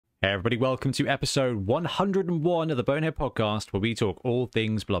Hey everybody, welcome to episode 101 of the Bonehead podcast, where we talk all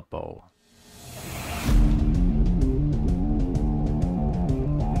things Blood Bowl.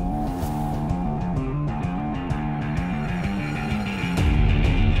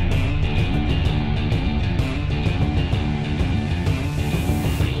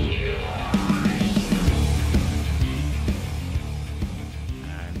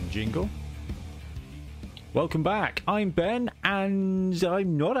 And jingle. Welcome back. I'm Ben, and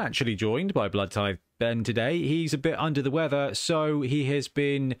I'm not actually joined by Blood Tithe Ben today. He's a bit under the weather, so he has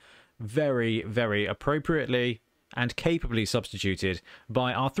been very, very appropriately and capably substituted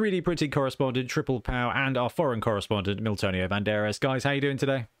by our 3D printing correspondent, Triple Pow, and our foreign correspondent, Miltonio Banderas. Guys, how you doing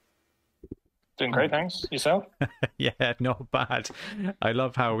today? Doing great, thanks. Yourself? Yeah, not bad. I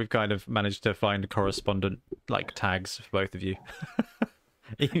love how we've kind of managed to find correspondent like tags for both of you.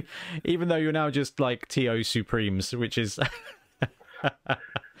 Even though you're now just like TO Supremes, which is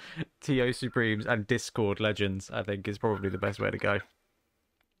TO Supremes and Discord Legends, I think is probably the best way to go.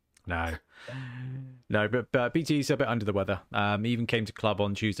 No, but BT's a bit under the weather. He even came to club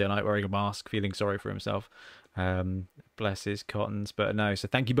on Tuesday night wearing a mask, feeling sorry for himself. Bless his cottons. But no, so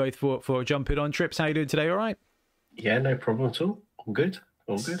thank you both for jumping on. Trips, how you doing today? All right? Yeah, no problem at all. All good.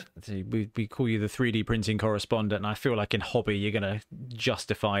 All good. We call you the 3D printing correspondent, and I feel like in hobby you're going to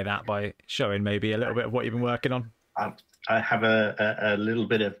justify that by showing maybe a little bit of what you've been working on. I have a little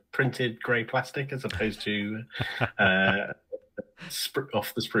bit of printed grey plastic as opposed to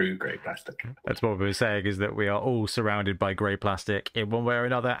off the sprue grey plastic. That's what we were saying, is that we are all surrounded by grey plastic in one way or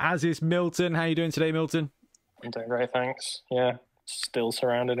another, as is Milton. How you doing today, Milton? I'm doing great, thanks. Yeah, still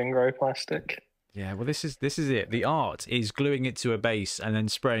surrounded in grey plastic. Yeah, well, this is it. The art is gluing it to a base and then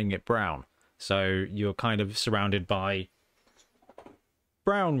spraying it brown. So you're kind of surrounded by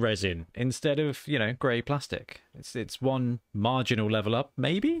brown resin instead of, you know, grey plastic. It's one marginal level up,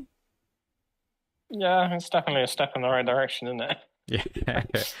 maybe? Yeah, it's definitely a step in the right direction, isn't it? Yeah,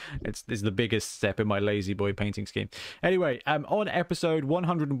 it's the biggest step in my lazy boy painting scheme. Anyway, on episode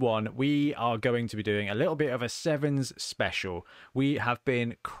 101, we are going to be doing a little bit of a Sevens special. We have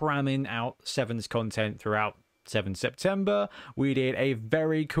been cramming out Sevens content throughout 7 September. We did a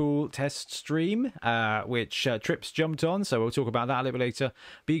very cool test stream, which Trips jumped on, so we'll talk about that a little bit later,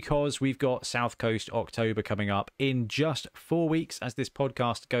 because we've got South Coast October coming up in just 4 weeks as this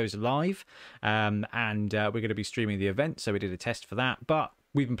podcast goes live, and we're going to be streaming the event, so we did a test for that. But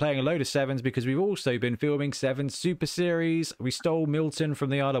we've been playing a load of Sevens because we've also been filming Sevens Super Series. We stole Milton from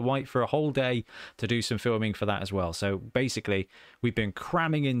the Isle of Wight for a whole day to do some filming for that as well. So basically, we've been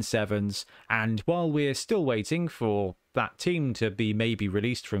cramming in Sevens, and while we're still waiting for that team to be maybe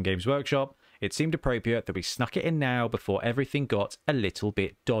released from Games Workshop, it seemed appropriate that we snuck it in now before everything got a little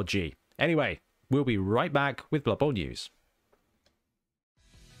bit dodgy. Anyway, we'll be right back with Blood Bowl news.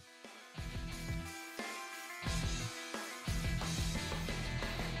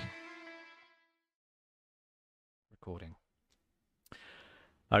 Recording.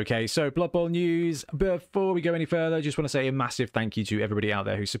 Okay, so Blood Bowl news. Before we go any further, I just want to say a massive thank you to everybody out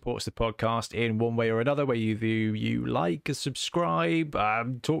there who supports the podcast in one way or another, where you like, subscribe,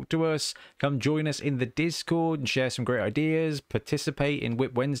 talk to us, come join us in the Discord and share some great ideas, participate in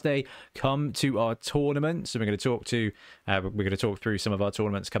Whip Wednesday, come to our tournament. So we're going to talk through some of our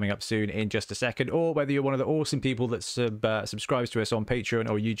tournaments coming up soon in just a second, or whether you're one of the awesome people that subscribes to us on Patreon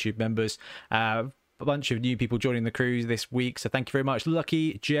or YouTube members. A bunch of new people joining the crew this week, so thank you very much.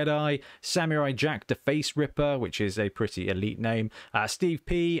 Lucky Jedi, Samurai Jack the Face Ripper, which is a pretty elite name, Steve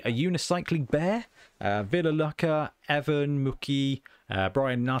P, a unicycling bear, Villa Lucca, Evan Mookie,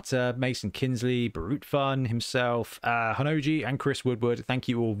 Brian Nutter, Mason Kinsley, Barut Fun himself, Hanoji, and Chris Woodward. Thank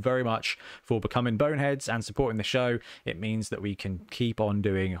you all very much for becoming Boneheads and supporting the show. It means that we can keep on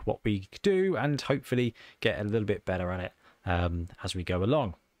doing what we do and hopefully get a little bit better at it as we go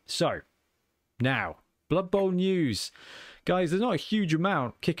along. So now, Blood Bowl news. Guys, there's not a huge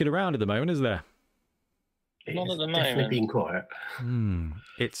amount kicking around at the moment, is there? Not at the moment. Definitely been quiet.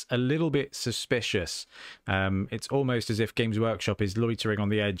 It's a little bit suspicious. It's almost as if Games Workshop is loitering on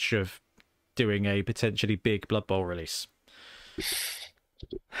the edge of doing a potentially big Blood Bowl release.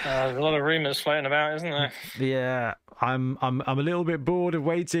 There's a lot of rumours floating about, isn't there? Yeah, I'm a little bit bored of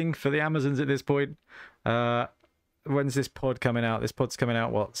waiting for the Amazons at this point. When's this pod coming out? This pod's coming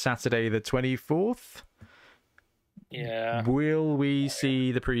out, what, Saturday the 24th? Yeah. Will we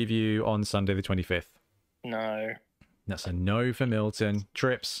see the preview on Sunday the 25th? No. That's a no for Milton.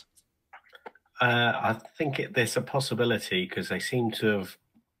 Trips? I think there's a possibility, because they seem to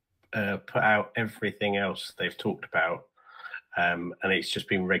have put out everything else they've talked about and it's just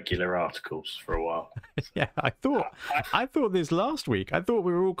been regular articles for a while. Yeah, I thought this last week. I thought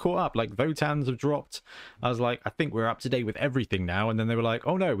we were all caught up. Like Votans have dropped. I was like, I think we're up to date with everything now. And then they were like,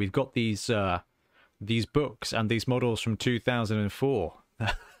 oh no, we've got these books and these models from 2004.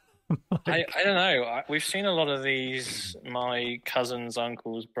 I don't know. We've seen a lot of these. My cousins,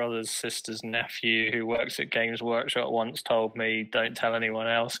 uncles, brothers, sisters, nephew who works at Games Workshop once told me, "Don't tell anyone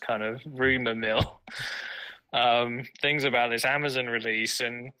else." Kind of rumor mill things about this Amazon release,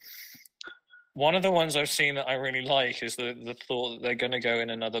 and one of the ones I've seen that I really like is the thought that they're going to go in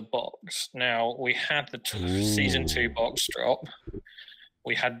another box. Now we had the season 2 box drop.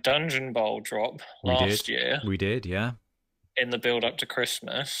 We had Dungeon Bowl drop last year. We did, yeah. In the build up to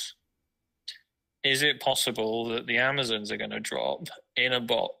Christmas. Is it possible that the Amazons are going to drop in a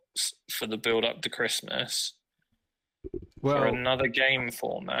box for the build up to Christmas for another game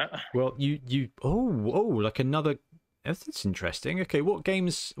format? Well, like another. That's interesting. Okay, what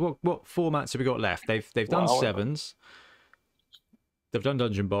games? What formats have we got left? They've done sevens. They've done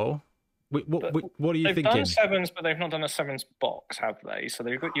Dungeon Bowl. What are you thinking? They've done sevens, but they've not done a sevens box, have they? So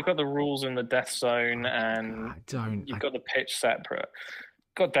you've got the rules in the Death Zone, and you've got the pitch separate.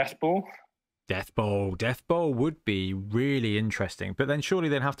 Got Death Ball. Death Bowl would be really interesting, but then surely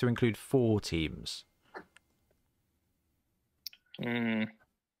they'd have to include 4 teams.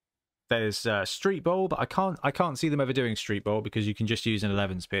 There's Street Bowl, but I can't see them ever doing Street Bowl because you can just use an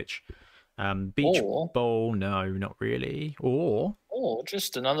 11s pitch. Beach Bowl, no, not really. Or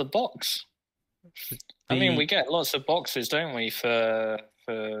just another box. I mean, we get lots of boxes, don't we, for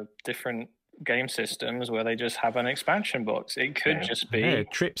different game systems where they just have an expansion box. It could just be. Yeah,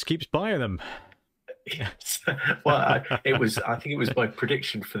 Trips keeps buying them. Yes. Well, I think it was my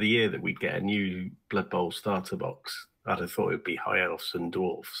prediction for the year that we'd get a new Blood Bowl starter box. I'd have thought it would be High Elves and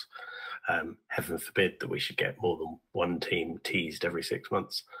Dwarfs. Heaven forbid that we should get more than one team teased every 6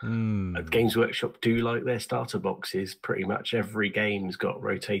 months. Games Workshop do like their starter boxes. Pretty much every game's got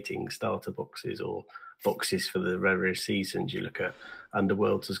rotating starter boxes or boxes for the various seasons. You look at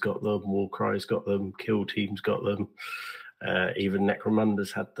Underworlds has got them, Warcry's got them, Kill Team's got them, even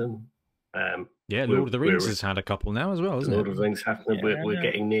Necromunda's had them. Lord of the Rings has had a couple now as well, isn't it? Lord of the Rings happening. We're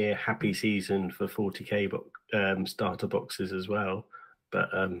getting near Happy Season for 40k starter boxes as well. But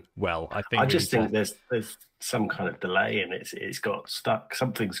I just think there's some kind of delay and it's got stuck.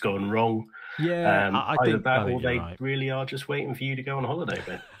 Something's gone wrong. Yeah, I think that, or they really are just waiting for you to go on holiday,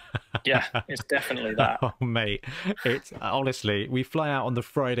 Ben. Yeah, it's definitely that. Oh, mate, it's honestly, we fly out on the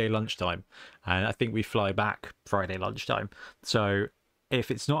Friday lunchtime, and I think we fly back Friday lunchtime. So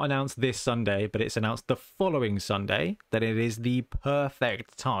if it's not announced this Sunday, but it's announced the following Sunday, then it is the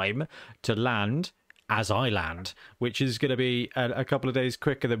perfect time to land as I land, which is going to be a couple of days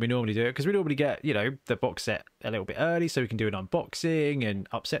quicker than we normally do it, because we normally get, the box set a little bit early so we can do an unboxing and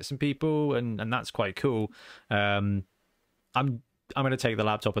upset some people, and that's quite cool. I'm going to take the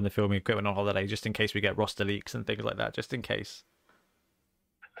laptop and the filming equipment on holiday just in case we get roster leaks and things like that, just in case.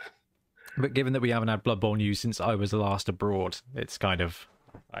 But given that we haven't had Blood Bowl news since I was last abroad, it's kind of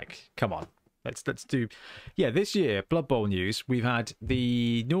like, come on. Let's do, this year, Blood Bowl news. We've had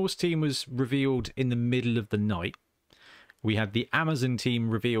the Norse team was revealed in the middle of the night. We had the Amazon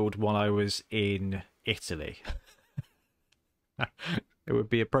team revealed while I was in Italy. It would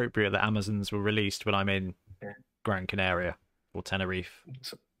be appropriate that Amazons were released when I'm in Gran Canaria or Tenerife.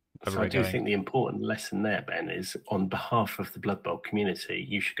 So I do think the important lesson there, Ben, is on behalf of the Blood Bowl community,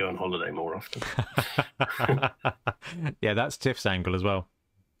 you should go on holiday more often. Yeah, that's Tiff's angle as well.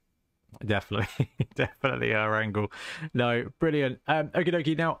 Definitely our angle. No, brilliant. Okie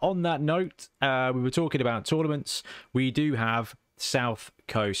dokie. Now, on that note, we were talking about tournaments. We do have South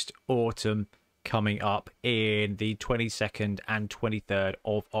Coast Autumn coming up in the 22nd and 23rd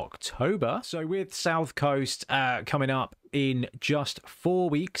of October. So with South Coast coming up in just 4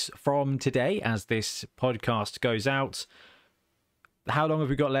 weeks from today, as this podcast goes out, how long have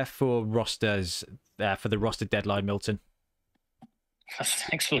we got left for rosters, for the roster deadline, Milton? That's an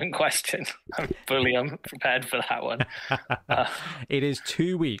excellent question. I'm fully unprepared for that one. It is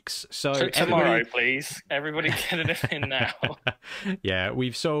 2 weeks. So tomorrow, please. Everybody get it in now. Yeah,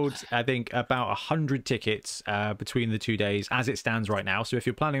 we've sold, I think, about 100 tickets between the 2 days as it stands right now. So if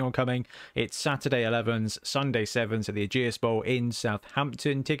you're planning on coming, it's Saturday 11s, Sunday 7s at the Aegeus Bowl in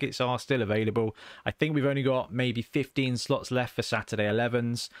Southampton. Tickets are still available. I think we've only got maybe 15 slots left for Saturday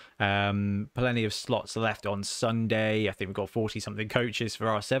 11s. Plenty of slots left on Sunday. I think we've got 40-something coaches for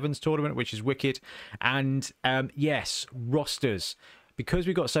our 7s tournament, which is wicked. And yes, rosters, because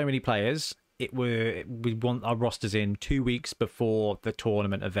we've got so many players, we want our rosters in 2 weeks before the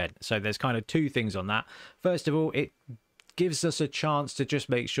tournament event. So there's kind of two things on that. First of all, it gives us a chance to just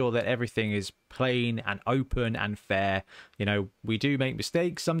make sure that everything is plain and open and fair. You know, we do make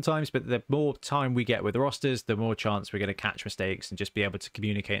mistakes sometimes, but the more time we get with rosters, the more chance we're going to catch mistakes and just be able to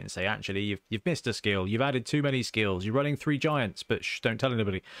communicate and say, actually, you've missed a skill, you've added too many skills, you're running 3 giants, but don't tell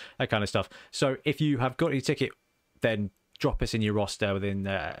anybody, that kind of stuff. So if you have got your ticket, then drop us in your roster within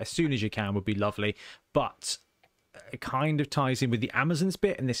as soon as you can, would be lovely. But it kind of ties in with the Amazons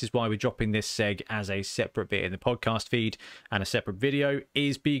bit, and this is why we're dropping this seg as a separate bit in the podcast feed and a separate video,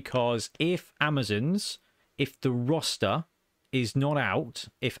 is because if the roster is not out,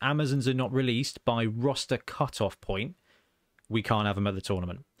 if Amazons are not released by roster cutoff point, we can't have them at the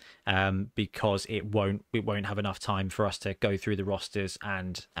tournament, because it won't have enough time for us to go through the rosters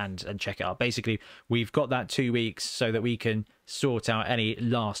and check it out. Basically, we've got that 2 weeks so that we can sort out any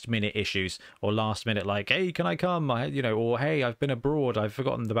last minute issues, or last minute like, hey, can I come, or hey, I've been abroad, I've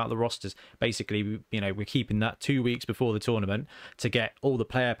forgotten about the rosters. Basically, we're keeping that 2 weeks before the tournament to get all the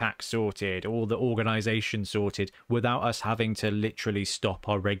player packs sorted, all the organization sorted, without us having to literally stop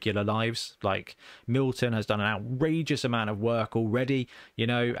our regular lives. Like, Milton has done an outrageous amount of work already,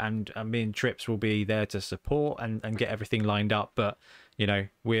 and me and Trips will be there to support and get everything lined up. But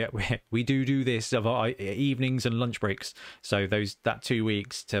we do this of our evenings and lunch breaks. So that 2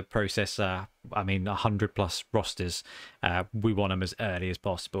 weeks to process 100+ rosters, we want them as early as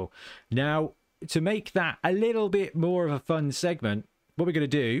possible. Now, to make that a little bit more of a fun segment, what we're going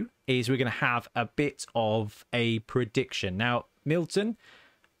to do is we're going to have a bit of a prediction. Now, Milton,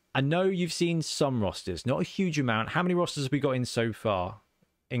 I know you've seen some rosters, not a huge amount. How many rosters have we got in so far,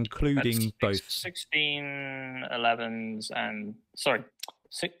 including both 16 11s and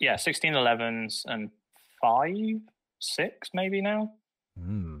 16 11s and 6 maybe now.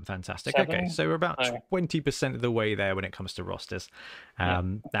 Fantastic. 7. Okay, so we're about 20% of the way there when it comes to rosters.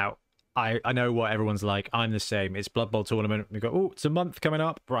 Now, I know what everyone's like. I'm the same. It's Blood Bowl tournament. We go, oh, it's a month coming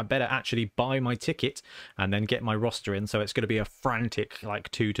up, but I better actually buy my ticket and then get my roster in. So it's going to be a frantic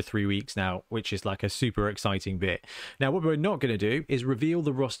 2 to 3 weeks now, which is like a super exciting bit. Now, what we're not going to do is reveal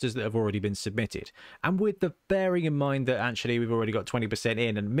the rosters that have already been submitted. And with the bearing in mind that actually we've already got 20%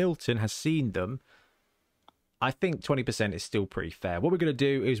 in and Milton has seen them, I think 20% is still pretty fair. What we're going to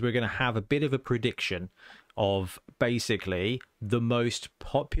do is we're going to have a bit of a prediction of basically the most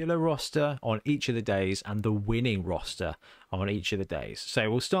popular roster on each of the days and the winning roster on each of the days.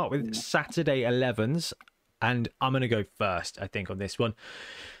 So we'll start with Saturday 11s, and I'm going to go first, I think, on this one.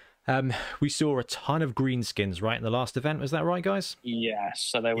 We saw a ton of greenskins, right, in the last event. Was that right, guys? Yes.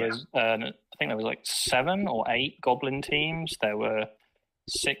 So there was, I think there was 7 or 8 goblin teams. There were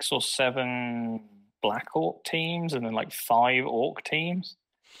 6 or 7 Black Orc teams, and then 5 Orc teams.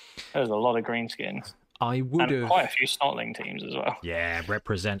 There's a lot of greenskins. I would have quite a few Snotling teams as well. Yeah,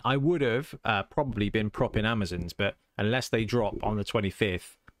 represent. I would have probably been propping Amazons, but unless they drop on the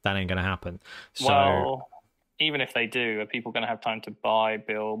 25th, that ain't going to happen. So, well, even if they do, are people going to have time to buy,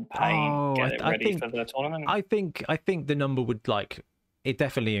 build, paint, get it ready for the tournament? I think the number would it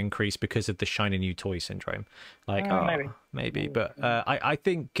definitely increased because of the shiny new toy syndrome. Maybe. But I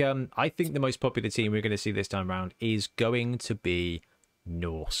think the most popular team we're going to see this time around is going to be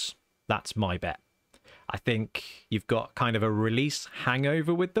Norse. That's my bet. I think you've got kind of a release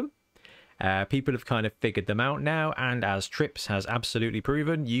hangover with them. People have kind of figured them out now, and as Trips has absolutely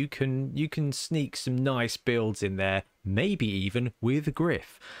proven, you can sneak some nice builds in there, maybe even with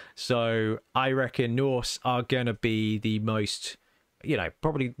Griff. So I reckon Norse are going to be the most,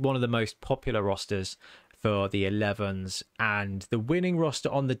 probably one of the most popular rosters for the 11s, and the winning roster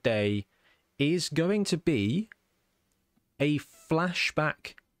on the day is going to be a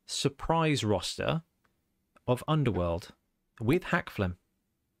flashback surprise roster of Underworld with Hackflem.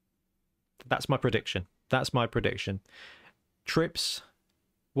 That's my prediction. Trips,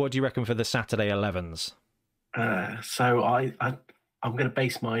 what do you reckon for the Saturday 11s? So I'm going to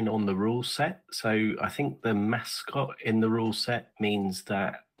base mine on the rule set. So I think the mascot in the rule set means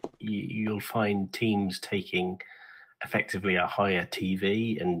that you'll find teams taking effectively a higher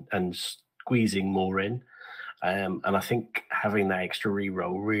TV and squeezing more in. And I think having that extra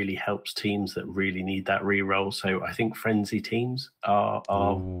reroll really helps teams that really need that reroll. So I think frenzy teams are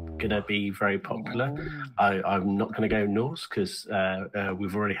going to be very popular. I'm not going to go Norse because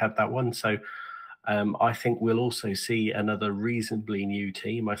we've already had that one. So I think we'll also see another reasonably new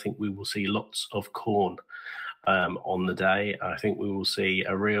team. I think we will see lots of Khorne on the day. I think we will see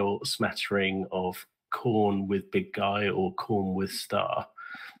a real smattering of Khorne with Big Guy or Khorne with Star.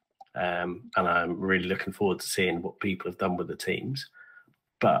 And I'm really looking forward to seeing what people have done with the teams.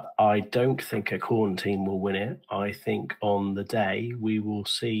 But I don't think a Khorne team will win it. I think on the day we will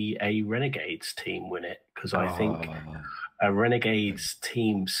see a Renegades team win it, because I think a Renegades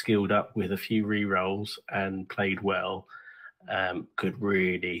team skilled up with a few rerolls and played well could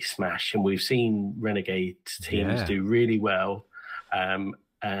really smash. And we've seen Renegades teams do really well,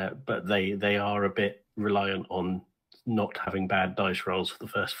 but they are a bit reliant on not having bad dice rolls for the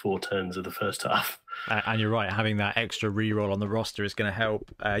first 4 turns of the first half. And you're right, having that extra reroll on the roster is going to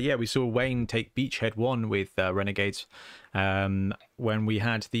help. Yeah, we saw Wayne take Beachhead 1 with Renegades when we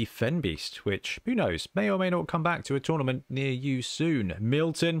had the Fen Beast, which, who knows, may or may not come back to a tournament near you soon.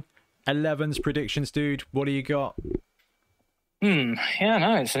 Milton, 11's predictions, dude. What do you got? Yeah,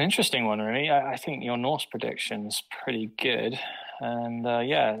 no, it's an interesting one, really. I think your Norse prediction's pretty good. And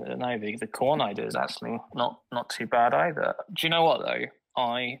yeah, no, the corn idea is actually not too bad either. Do you know what, though?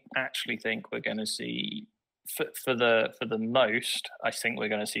 I actually think we're going to see, for the most, I think we're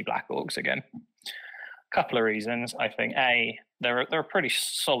going to see Black Orcs again. A couple of reasons. I think, A, they're a pretty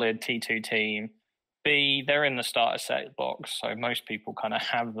solid T2 team. B, they're in the starter set box, so most people kind of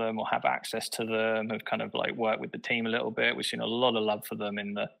have them or have access to them, have kind of like worked with the team a little bit. We've seen a lot of love for them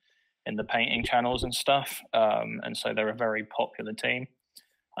in the painting channels and stuff, and so they're a very popular team.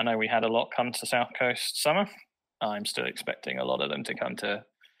 I know we had a lot come to South Coast summer. I'm still expecting a lot of them to come to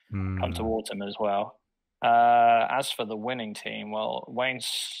Autumn as well. As for the winning team, well, Wayne's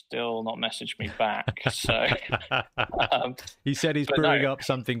still not messaged me back. So he said he's brewing up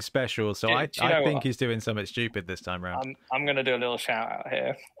something special. So I think he's doing something stupid this time around. I'm going to do a little shout out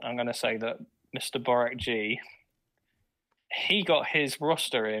here. I'm going to say that Mr. Boric G, he got his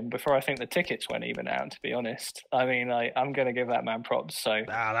roster in before I think the tickets went even out. To be honest, I mean, I'm going to give that man props. So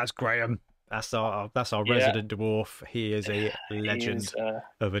that's Graham. That's our resident dwarf. He is a legend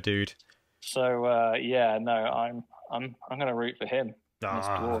of a dude. So yeah, no, I'm going to root for him.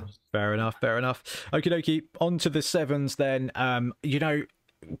 Fair enough. Okie dokie. On to the sevens then.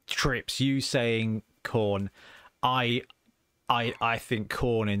 Trips, you saying Khorne. I think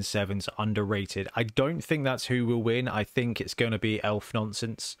Khorne in sevens underrated. I don't think that's who will win. I think it's going to be Elf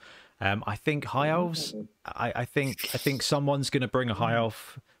Nonsense. I think High Elves. I think someone's going to bring a High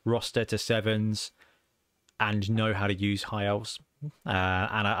Elf roster to sevens and know how to use High Elves.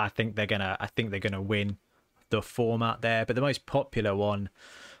 And I think they're gonna win the format there. But the most popular one,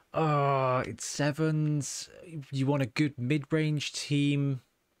 it's sevens. You want a good mid-range team.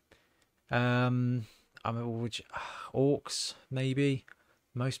 Orcs maybe.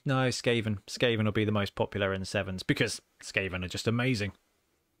 Skaven. Skaven will be the most popular in sevens because Skaven are just amazing.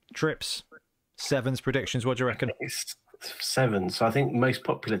 Trips, sevens predictions. What do you reckon? It's sevens. So I think most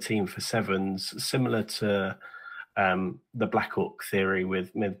popular team for sevens, similar to the Black Orc theory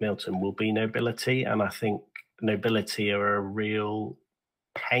with Milton, will be Nobility, and I think Nobility are a real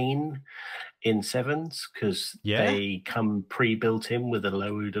pain in sevens because they come pre-built in with a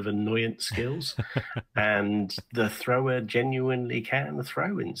load of annoyance skills, and the thrower genuinely can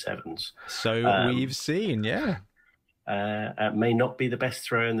throw in sevens. So we've seen, may not be the best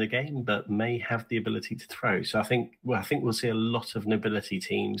thrower in the game, but may have the ability to throw. So I think we'll see a lot of Nobility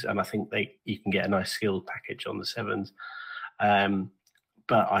teams, and I think you can get a nice skill package on the sevens.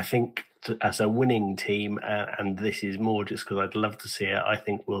 But I think as a winning team, and this is more just because I'd love to see it, I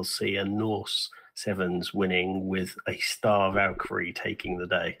think we'll see a Norse sevens winning with a Star Valkyrie taking the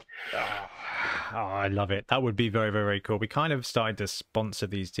day. Oh, I love it. That would be very, very cool. We kind of started to sponsor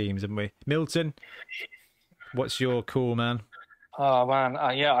these teams, haven't we? Milton, what's your call, man? Oh, man.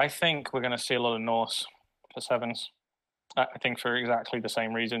 Yeah, I think we're going to see a lot of Norse for sevens. I think for exactly the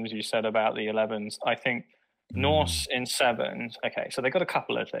same reasons you said about the 11s. I think Norse in sevens, okay, so they've got a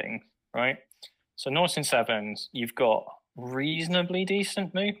couple of things, right? So Norse in sevens, you've got reasonably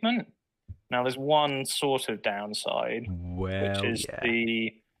decent movement. Now, there's one sort of downside, which is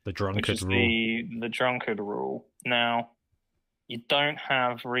the drunkard rule. The drunkard rule. Now, you don't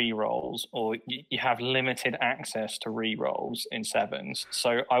have re-rolls, or you have limited access to re-rolls in sevens.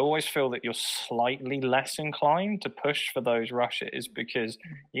 So I always feel that you're slightly less inclined to push for those rushes because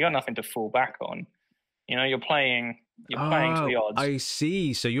you got nothing to fall back on. You know, you're playing to the odds. I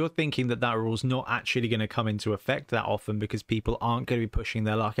see. So you're thinking that rule's not actually going to come into effect that often because people aren't going to be pushing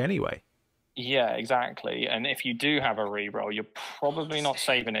their luck anyway. Yeah, exactly. And if you do have a re-roll, you're probably not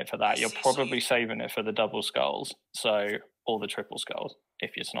saving it for that. You're probably saving it for the double skulls. Or the triple skulls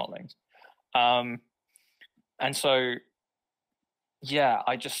if you're snotlings. And so, yeah,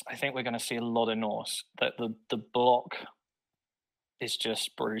 I think we're going to see a lot of Norse. That the block is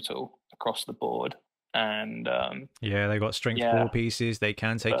just brutal across the board. And they got strength 4 pieces. They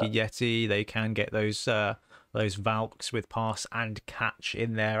can take a Yeti. They can get those Valks with pass and catch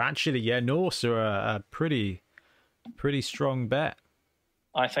in there. Actually, Norse are a pretty strong bet.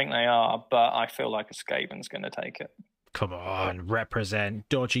 I think they are, but I feel like a Skaven's going to take it. Come on, represent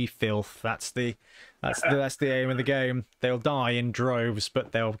dodgy filth. That's the aim of the game. They'll die in droves,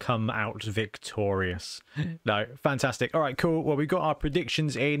 but they'll come out victorious. No, fantastic. All right, cool. Well, we've got our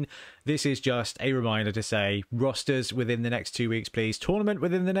predictions in. This is just a reminder to say rosters within the next 2 weeks, please. Tournament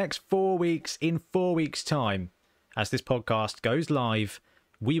within the next 4 weeks. In 4 weeks' time, as this podcast goes live,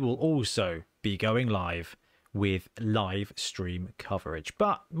 we will also be going live with live stream coverage,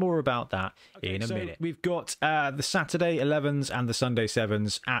 but more about that in a minute. We've got the Saturday 11s and the Sunday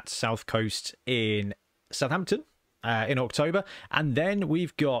 7s at South Coast in Southampton in October, and then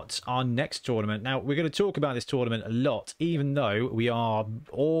we've got our next tournament. Now, we're going to talk about this tournament a lot, even though we are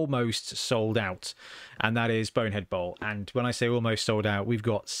almost sold out, and that is Bonehead Bowl. And when I say almost sold out, we've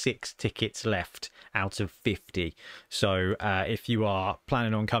got 6 tickets left out of 50. So if you are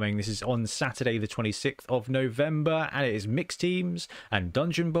planning on coming, this is on Saturday the 26th of November, and it is mixed teams and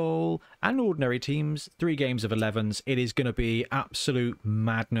Dungeon Bowl and ordinary teams, 3 games of 11s. It is going to be absolute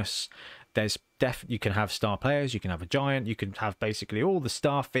madness. There's you can have star players, you can have a giant, you can have basically all the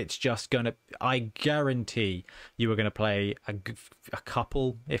stuff. It's just gonna, I guarantee you are going to play a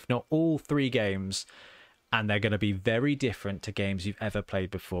couple, if not all 3 games, and they're going to be very different to games you've ever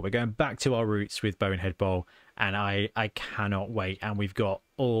played before. We're going back to our roots with Bonehead Bowl, and I cannot wait. And we've got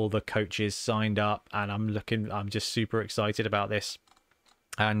all the coaches signed up, and I'm just super excited about this.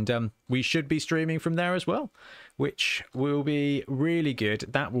 And we should be streaming from there as well, which will be really good.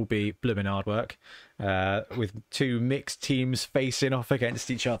 That will be blooming hard work, with 2 mixed teams facing off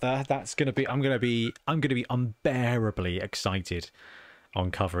against each other. That's gonna be. I'm gonna be unbearably excited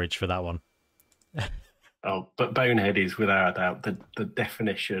on coverage for that one. Oh, but Bonehead is without a doubt the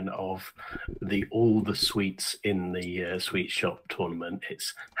definition of all the sweets in the sweet shop tournament.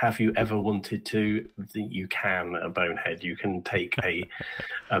 It's, have you ever wanted to? You can at Bonehead. You can take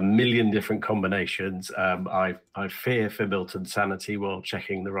a million different combinations. I fear for Milton's sanity while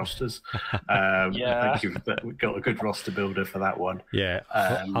checking the rosters. Thank you. We've got a good roster builder for that one. Yeah,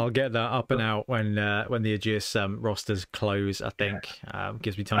 I'll get that up and out when the Aegis rosters close. I think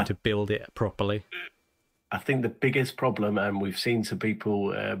gives me time to build it properly. I think the biggest problem, and we've seen some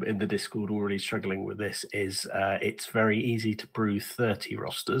people in the Discord already struggling with this, is it's very easy to brew 30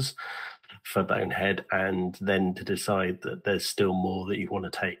 rosters for Bonehead and then to decide that there's still more that you want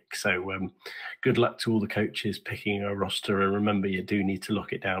to take. So good luck to all the coaches picking a roster. And remember, you do need to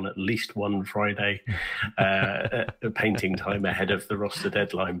lock it down at least one Friday painting time ahead of the roster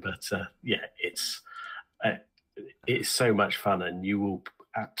deadline. But yeah, it's so much fun, and you will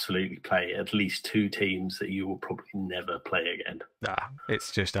absolutely play at least 2 teams that you will probably never play again. It's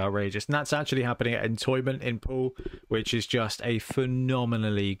just outrageous. And that's actually happening at Entoyment in Poole, which is just a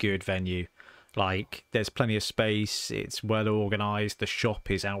phenomenally good venue. Like, there's plenty of space, it's well organised, the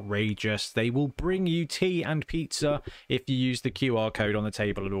shop is outrageous. They will bring you tea and pizza if you use the QR code on the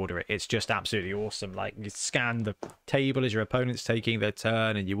table and order it. It's just absolutely awesome. Like, you scan the table as your opponent's taking their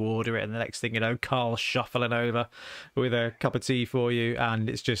turn and you order it, and the next thing you know, Carl's shuffling over with a cup of tea for you, and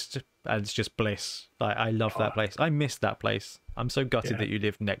it's just bliss. I love that place. I miss that place. I'm so gutted that you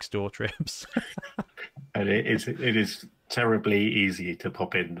live next door, Trips. And it is terribly easy to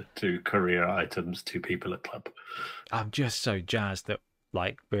pop in to courier items to people at club. I'm just so jazzed that,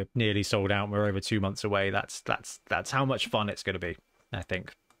 like, we're nearly sold out and we're over 2 months away. That's how much fun it's going to be, I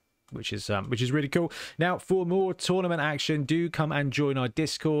think, which is really cool. Now, for more tournament action, do come and join our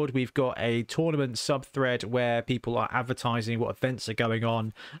Discord. We've got a tournament sub-thread where people are advertising what events are going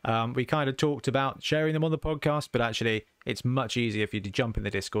on. We kind of talked about sharing them on the podcast, but actually it's much easier for you to jump in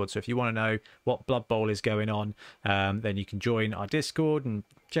the Discord. So if you want to know what Blood Bowl is going on, then you can join our Discord and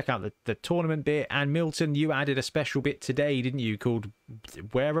check out the tournament bit. And Milton, you added a special bit today, didn't you, called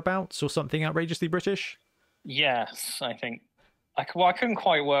Whereabouts or something outrageously British? Yes, I think. I couldn't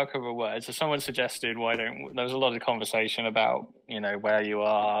quite work over words. So someone suggested, there was a lot of conversation about, where you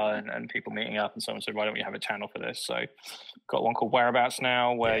are and people meeting up, and someone said, why don't we have a channel for this? So got one called Whereabouts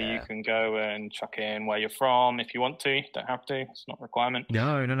now, where you can go and chuck in where you're from if you want to. Don't have to. It's not a requirement.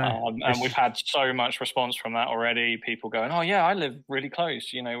 No. And we've had so much response from that already. People going, oh yeah, I live really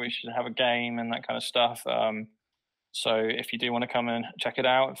close. We should have a game and that kind of stuff. So if you do want to come and check it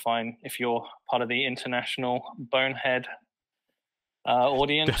out, fine. If you're part of the international Bonehead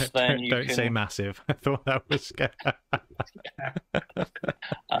audience, then you don't can say massive. I thought that was good.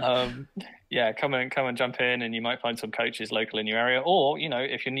 come and jump in, and you might find some coaches local in your area. Or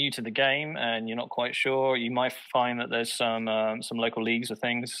if you're new to the game and you're not quite sure, you might find that there's some local leagues or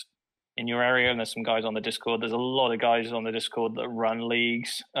things in your area, and there's some guys on the Discord. There's a lot of guys on the Discord that run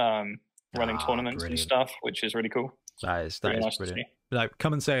leagues, running tournaments and stuff, which is really cool. That is nice brilliant. like,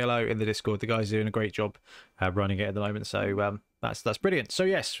 come and say hello in the Discord. The guys are doing a great job running it at the moment. So that's brilliant. So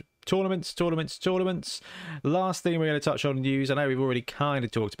yes, tournaments. Last thing we're going to touch on news. I know we've already kind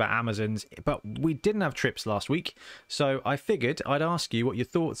of talked about Amazons, but we didn't have trips last week. So I figured I'd ask you what your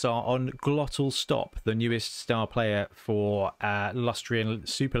thoughts are on Glottal Stop, the newest star player for Lustrian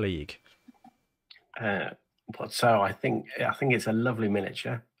Super League. So I think it's a lovely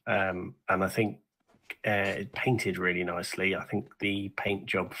miniature, and I think it painted really nicely. I think the paint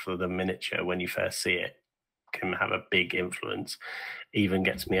job for the miniature when you first see it can have a big influence. Even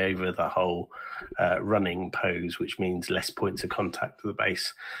gets me over the whole running pose, which means less points of contact to the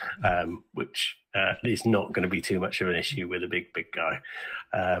base, which is not going to be too much of an issue with a big guy.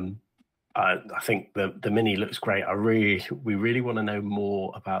 I think the mini looks great. We really want to know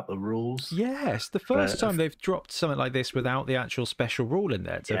more about the rules. Yes, the first time they've dropped something like this without the actual special rule in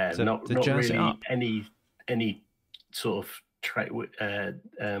there to not jazz really it up. any sort of trait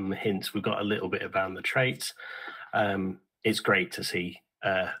hints. We've got a little bit about the traits. It's great to see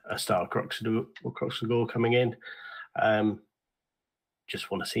a star Croxagore coming in.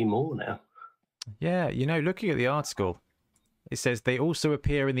 Just want to see more now. Yeah, looking at the article, it says they also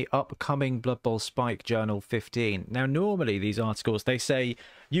appear in the upcoming Blood Bowl Spike Journal 15. Now, normally these articles, they say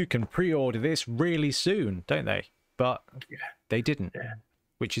you can pre-order this really soon, don't they? But they didn't,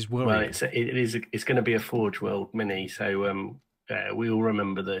 which is worrying. Well, it's going to be a Forge World mini, so we all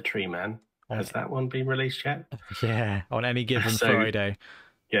remember the Tree Man. Has that one been released yet? Yeah, on any given Friday.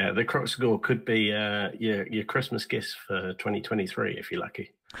 Yeah, the Croxagore could be your Christmas gift for 2023 if you're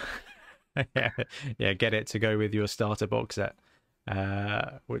lucky. Yeah, get it to go with your starter box set,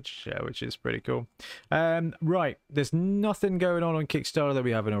 which is pretty cool. Right, there's nothing going on Kickstarter that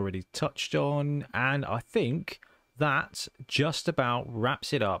we haven't already touched on, and I think that just about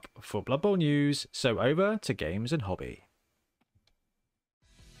wraps it up for Blood Bowl news. So over to games and hobby.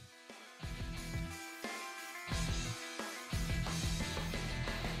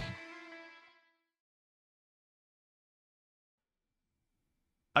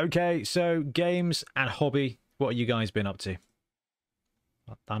 Okay, so games and hobby, what have you guys been up to?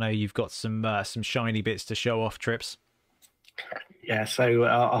 I know you've got some shiny bits to show off, Trips. Yeah, so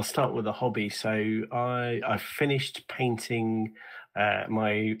I'll start with a hobby. So I finished painting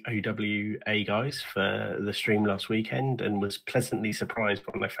my OWA guys for the stream last weekend, and was pleasantly surprised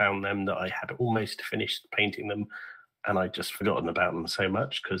when I found them that I had almost finished painting them, and I'd just forgotten about them so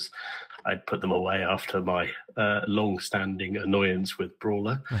much because I'd put them away after my long-standing annoyance with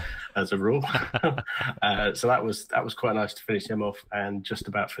Brawler, as a rule. So that was quite nice to finish them off, and just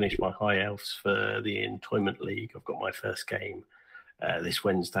about finished my High Elves for the Entoyment League. I've got my first game this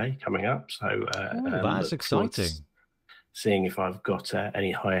Wednesday coming up, so that's exciting. Seeing if I've got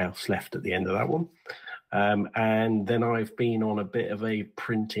any High Elves left at the end of that one. And then I've been on a bit of a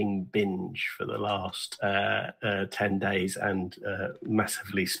printing binge for the last 10 days, and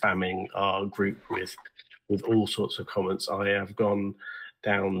massively spamming our group with all sorts of comments. I have gone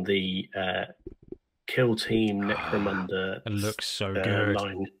down the Kill Team Necromunda it looks so good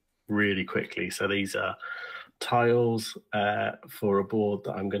line really quickly. So these are tiles for a board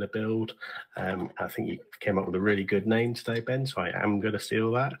that I'm going to build. I think you came up with a really good name today, Ben, so I am going to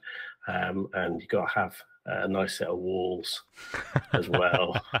steal that. And you've got to have a nice set of walls as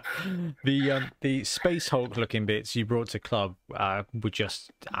well. The Space Hulk looking bits you brought to club were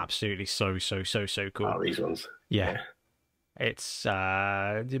just absolutely so cool. Oh, these ones. Yeah. It's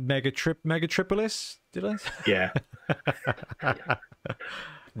Mega Tripolis, did I? Yeah.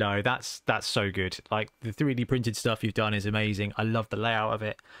 No, that's so good. Like, the 3D printed stuff you've done is amazing. I love the layout of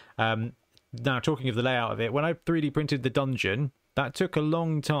it. Now, talking of the layout of it, when I 3D printed the dungeon, that took a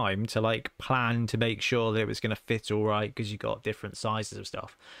long time to plan to make sure that it was going to fit all right, because you got different sizes of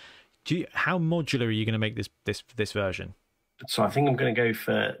stuff. How modular are you going to make this version? So I think I'm going to go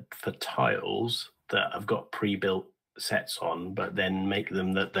for tiles that I've got pre-built sets on, but then make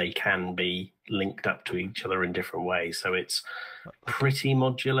them that they can be linked up to each other in different ways. So it's pretty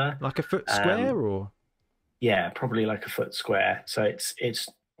modular, like a foot square, or yeah, probably like a foot square. So it's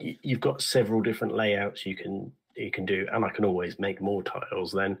you've got several different layouts you can do, and I can always make more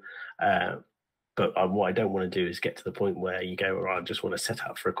tiles then. But what I don't want to do is get to the point where you go, I just want to set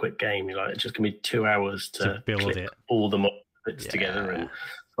up for a quick game. You're like, it's just going to be 2 hours to build it, all the bits together and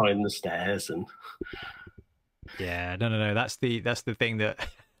find the stairs. And yeah, no. That's the thing that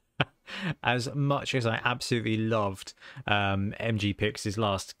As much as I absolutely loved MG Pix's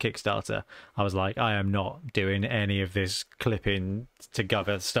last Kickstarter, I was like, I am not doing any of this clipping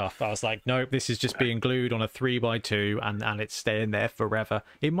together stuff. I was like, nope, this is just being glued on a 3x2 and it's staying there forever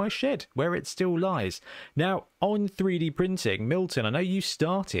in my shed where it still lies. Now, on 3D printing, Milton, I know you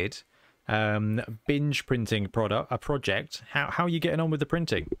started binge printing a project. How are you getting on with the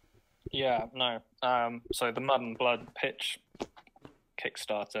printing? Yeah, no. So the Mud and Blood pitch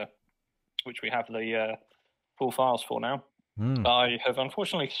Kickstarter, which we have the full files for now. I have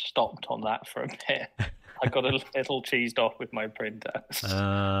unfortunately stopped on that for a bit. I got a little cheesed off with my printer.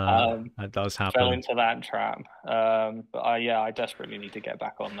 That does happen. Fell into that trap. But I desperately need to get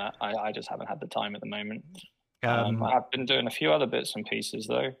back on that. I just haven't had the time at the moment. I've been doing a few other bits and pieces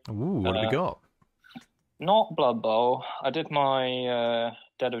though. Ooh, what have we got? Not Blood Bowl. I did my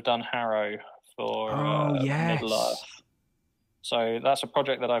Dead of Dun Harrow for Middle Earth. So that's a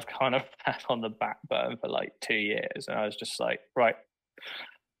project that I've kind of had on the back burner for like 2 years. And I was just like, right,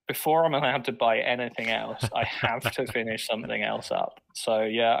 before I'm allowed to buy anything else, I have to finish something else up. So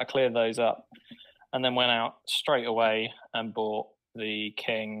yeah, I cleared those up and then went out straight away and bought the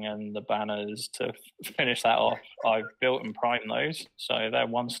king and the banners to finish that off. I've built and primed those, so they're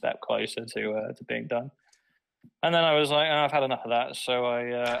one step closer to being done. And then I was like, I've had enough of that, so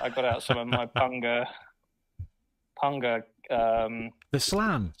I got out some of my Punga the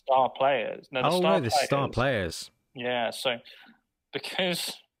slam star players. No, the star players. Yeah, so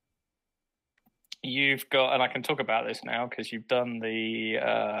because you've got, and I can talk about this now because you've done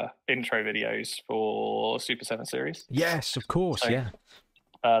the intro videos for Super 7 series. Yes, of course, so, yeah.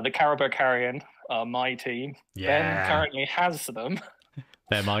 The Caribou Carrion are my team. Yeah. Ben currently has them.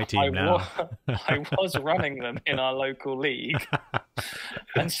 They're my team now. I was running them in our local league.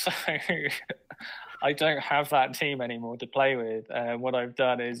 And so I don't have that team anymore to play with. And what I've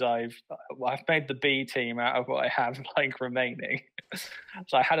done is I've made the B team out of what I have like remaining.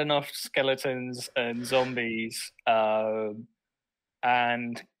 So I had enough skeletons and zombies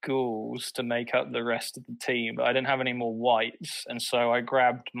and ghouls to make up the rest of the team, but I didn't have any more whites, and so I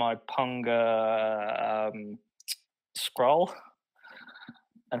grabbed my Punga Skrull,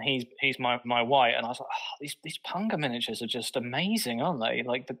 and he's my white, and I was like, oh, these Punga miniatures are just amazing, aren't they?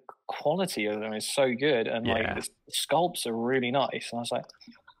 Like the quality of them is so good, and like the sculpts are really nice. And I was like,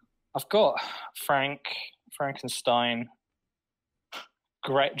 I've got Frankenstein,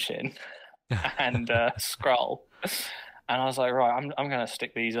 Gretchen, and Skrull. And I was like, right, I'm going to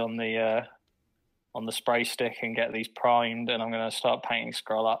stick these on the spray stick and get these primed, and I'm going to start painting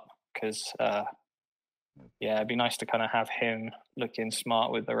Skrull up because, it'd be nice to kind of have him looking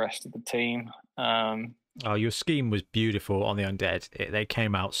smart with the rest of the team. Your scheme was beautiful on the undead. They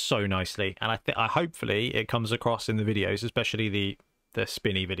came out so nicely, and I hopefully it comes across in the videos, especially the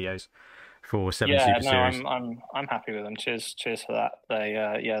spinny videos for 7 Super Series. I'm happy with them. Cheers for that.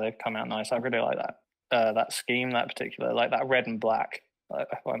 They've come out nice. I really like that scheme, that particular, like that red and black. I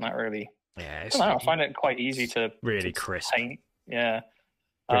find that really, I find it quite easy to really crisp paint. Yeah,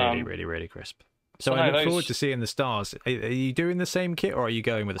 really crisp. So I look forward to seeing the stars. Are you doing the same kit, or are you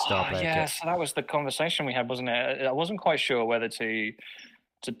going with a star player kit? So that was the conversation we had, wasn't it? I wasn't quite sure whether to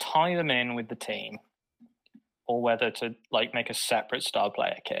tie them in with the team or whether to like make a separate star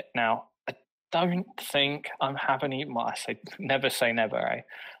player kit. Now, I don't think I'm having any. Well, I say never, eh?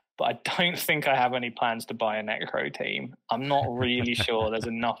 But I don't think I have any plans to buy a Necro team. I'm not really sure there's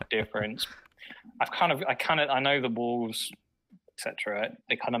enough difference. I know the Wolves, etc.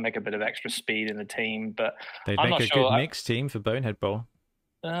 They kind of make a bit of extra speed in the team, but they'd make a good mixed team for Bonehead Bowl.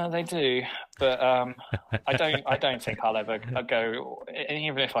 They do, but I don't think I'll ever go. And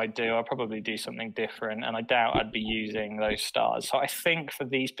even if I do, I'll probably do something different, and I doubt I'd be using those stars. So I think for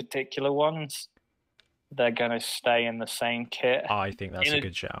these particular ones, they're going to stay in the same kit. I think that's a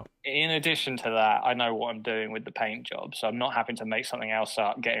good shout. In addition to that, I know what I'm doing with the paint job, so I'm not having to make something else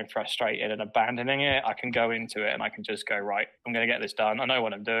up, getting frustrated and abandoning it. I can go into it and I can just go, right, I'm going to get this done. I know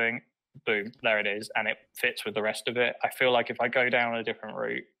what I'm doing. Boom, there it is, and it fits with the rest of it. I feel like if I go down a different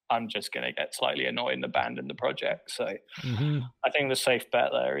route, I'm just going to get slightly annoyed and abandon the project. So I think the safe bet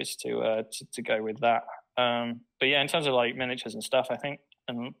there is to go with that. But yeah, in terms of like miniatures and stuff, I think,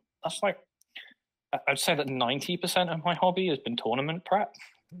 and that's like, I'd say that 90% of my hobby has been tournament prep.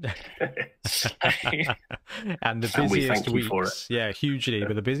 And the busiest weeks, hugely,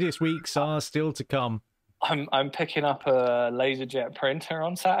 but the busiest weeks are still to come. I'm picking up a LaserJet printer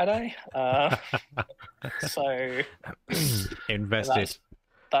on Saturday, so invested.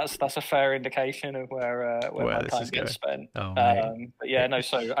 That's a fair indication of where my time gets spent. Oh, but yeah, no.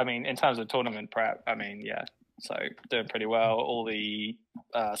 So I mean, in terms of tournament prep, I mean, yeah, so doing pretty well. All the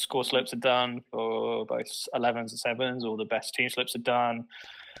score slips are done for both 11s and 7s. All the best team slips are done.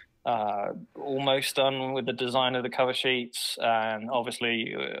 Almost done with the design of the cover sheets, and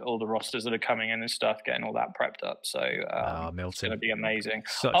obviously all the rosters that are coming in and stuff, getting all that prepped up. So Milton, it's going to be amazing.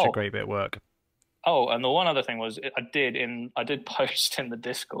 Such a great bit of work. Oh, and the one other thing was I did post in the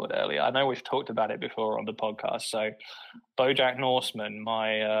Discord earlier. I know we've talked about it before on the podcast. So BoJack Norseman,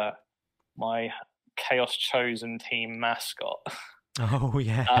 my Chaos Chosen team mascot. Oh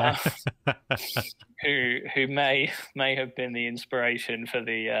yeah. Who may have been the inspiration for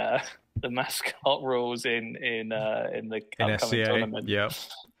the mascot rules in the upcoming tournament. Yeah.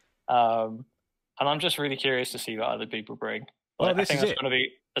 And I'm just really curious to see what other people bring. Like, I think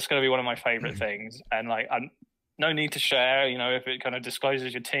that's going to be one of my favorite things. And like, I'm no need to share. You know, if it kind of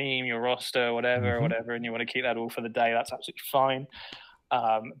discloses your team, your roster, whatever, and you want to keep that all for the day, that's absolutely fine.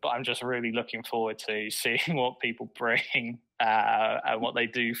 But I'm just really looking forward to seeing what people bring and what they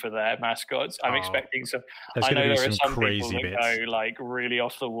do for their mascots. I'm expecting some. I know there are some people that go like really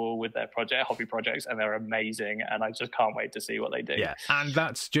off the wall with their hobby projects, and they're amazing. And I just can't wait to see what they do. Yeah, and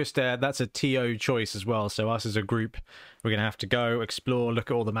that's just that's a TO choice as well. So us as a group, we're gonna have to go explore, look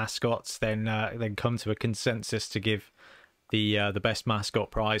at all the mascots, then come to a consensus to give the best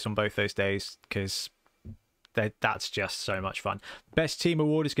mascot prize on both those days, because that's just so much fun. Best team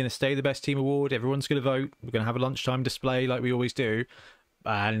award is going to stay the best team award. Everyone's going to vote. We're going to have a lunchtime display like we always do,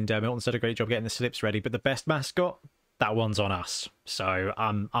 and Milton's done a great job getting the slips ready. But the best mascot, that one's on us. So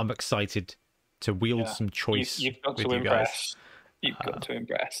I'm excited to wield some choice. You've got to impress. You've got to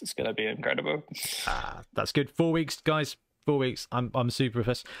impress. It's going to be incredible. That's good. 4 weeks, guys. 4 weeks. I'm super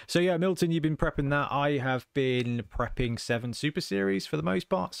impressed. So yeah, Milton, you've been prepping that. I have been prepping 7 Super Series for the most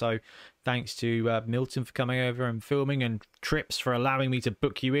part. So thanks to Milton for coming over and filming, and Trips for allowing me to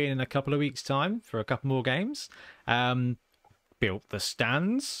book you in a couple of weeks' time for a couple more games. Built the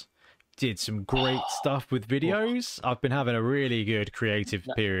stands. Did some great stuff with videos. I've been having a really good creative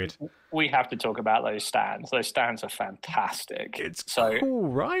period. We have to talk about those stands. Those stands are fantastic. It's so cool,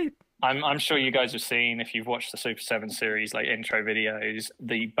 right? I'm sure you guys have seen, if you've watched the Super 7 series, like intro videos,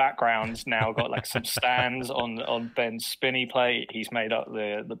 the background's now got like some stands on Ben's spinny plate. He's made up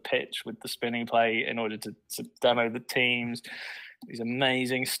the pitch with the spinning plate in order to demo the teams. These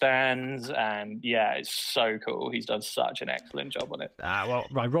amazing stands, and yeah, it's so cool. He's done such an excellent job on it. Well,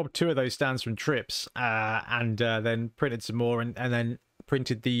 I robbed 2 of those stands from Trips, and then printed some more, and then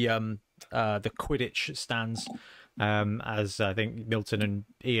printed the Quidditch stands, as I think Milton and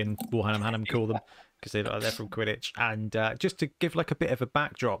Ian Warham call them, because they're from Quidditch, and just to give like a bit of a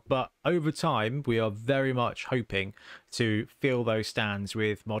backdrop. But over time, we are very much hoping to fill those stands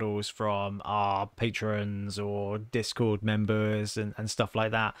with models from our patrons or Discord members and stuff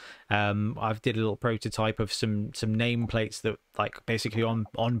like that. I've did a little prototype of some nameplates that like basically on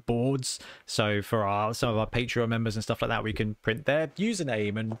boards. So for some of our Patreon members and stuff like that, we can print their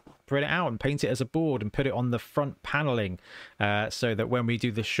username and print it out and paint it as a board and put it on the front paneling, so that when we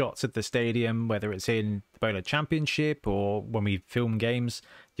do the shots at the stadium, whether it's in the Bonehead Championship or when we film games,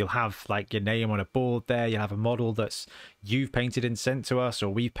 you'll have like your name on a board there. You'll have a model that's you've painted and sent to us, or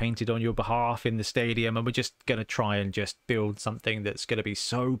we've painted on your behalf in the stadium, and we're just going to try and just build something that's going to be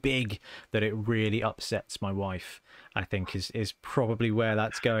so big that it really upsets my wife, I think is probably where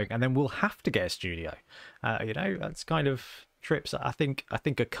that's going. And then we'll have to get a studio. That's kind of Trips. I think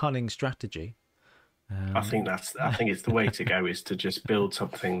a cunning strategy. I think it's the way to go, is to just build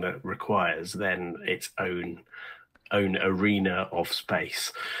something that requires then its own arena of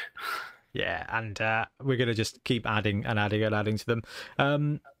space. Yeah, and we're gonna just keep adding to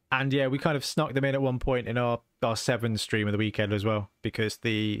them. And yeah, we kind of snuck them in at one point in our 7 stream of the weekend as well, because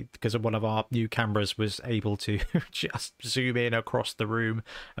of one of our new cameras was able to just zoom in across the room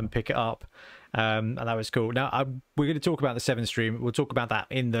and pick it up. And that was cool. Now we're going to talk about the 7 stream. We'll talk about that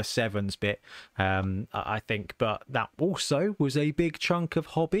in the 7s bit, I think. But that also was a big chunk of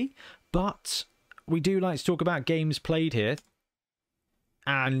hobby. But we do like to talk about games played here.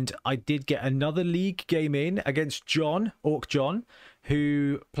 And I did get another league game in against Orc John,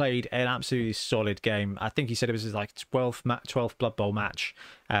 who played an absolutely solid game. I think he said it was his like 12th Blood Bowl match.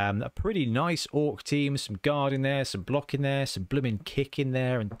 A pretty nice Orc team, some guard in there, some block in there, some blooming kick in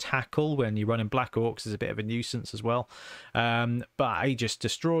there, and tackle when you're running Black Orcs is a bit of a nuisance as well. But he just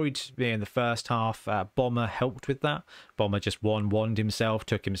destroyed me in the first half. Bomber helped with that. Bomber just wand himself,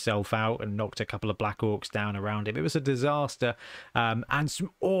 took himself out, and knocked a couple of Black Orcs down around him. It was a disaster, and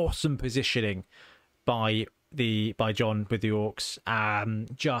some awesome positioning by John with the Orcs.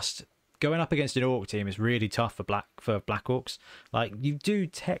 Just going up against an Orc team is really tough for Black Orcs. Like, you do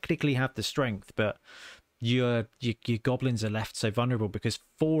technically have the strength, but your goblins are left so vulnerable because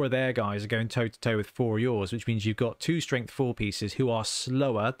 4 of their guys are going toe to toe with 4 of yours, which means you've got 2 strength 4 pieces who are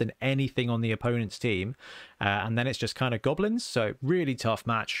slower than anything on the opponent's team, and then it's just kind of goblins. So really tough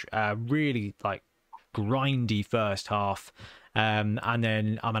match, really like grindy first half, and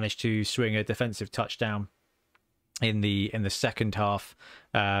then I managed to swing a defensive touchdown in the second half.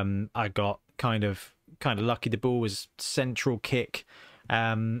 I got kind of lucky. The ball was central kick.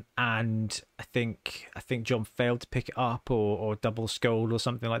 And I think John failed to pick it up or double scold or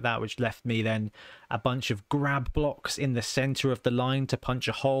something like that, which left me then a bunch of grab blocks in the center of the line to punch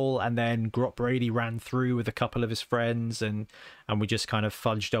a hole, and then Grot Brady ran through with a couple of his friends, and we just kind of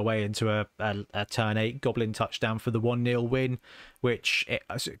fudged our way into a turn 8 goblin touchdown for the 1-0 win, which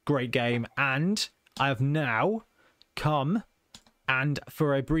was a great game. And I have now come, and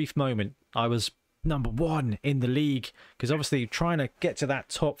for a brief moment I was number 1 in the league, because obviously trying to get to that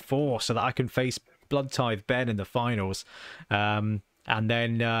top 4 so that I can face Blood Tithe Ben in the finals, and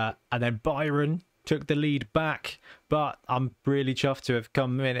then Byron took the lead back. But I'm really chuffed to have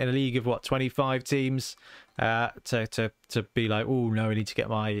come in a league of 25 teams, to be like, oh no, I need to get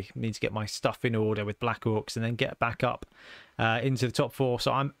my stuff in order with Black Orcs and then get back up into the top 4.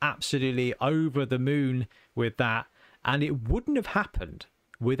 So I'm absolutely over the moon with that, and it wouldn't have happened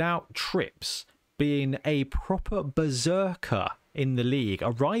without Trips being a proper berserker in the league,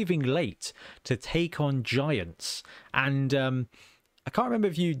 arriving late to take on giants. And I can't remember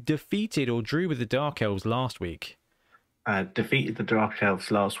if you defeated or drew with the Dark Elves last week. Defeated the Dark Elves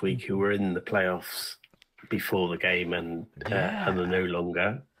last week, who were in the playoffs before the game and are no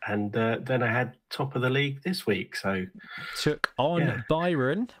longer. And then I had top of the league this week. So took on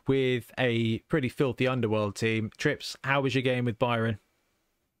Byron with a pretty filthy Underworld team. Trips, how was your game with Byron?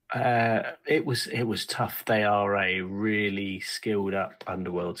 It was tough. They are a really skilled up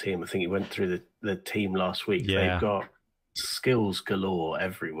Underworld team. I think you went through the team last week. Yeah. They've got skills galore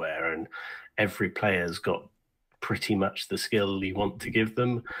everywhere, and every player's got pretty much the skill you want to give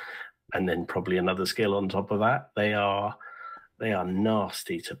them, and then probably another skill on top of that. They are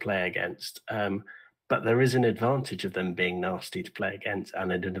nasty to play against. But there is an advantage of them being nasty to play against,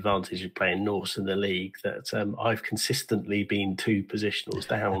 and an advantage of playing Norse in the league, that I've consistently been 2 positionals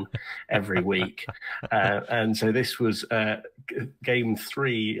down every week. And so this was game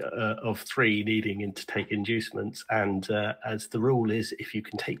 3 of 3 needing to take inducements. And as the rule is, if you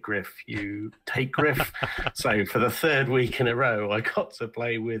can take Griff, you take Griff. So for the 3rd week in a row, I got to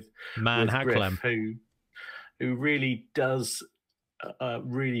play with Griff, who really does...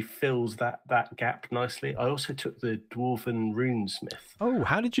 really fills that gap nicely. I also took the Dwarven Runesmith. Oh,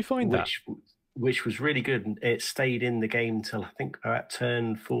 how did you find that? Which was really good. It stayed in the game till I think about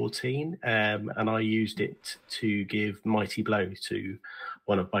turn 14, and I used it to give Mighty Blow to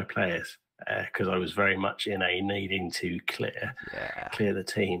one of my players, because I was very much in a needing to clear the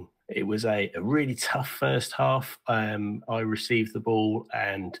team. It was a really tough first half. I received the ball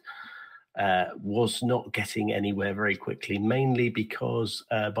and was not getting anywhere very quickly, mainly because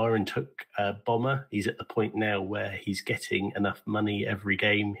Byron took Bomber. He's at the point now where he's getting enough money every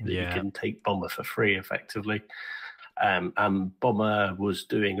game that he can take Bomber for free, effectively. And Bomber was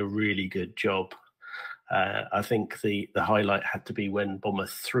doing a really good job. I think the highlight had to be when Bomber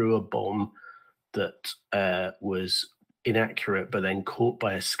threw a bomb that was inaccurate, but then caught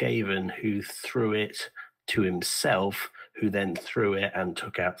by a Skaven who threw it to himself, who then threw it and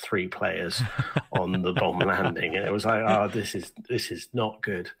took out 3 players on the bomb landing. And it was like, oh, this is not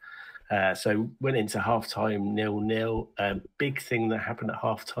good. So went into halftime 0-0. Big thing that happened at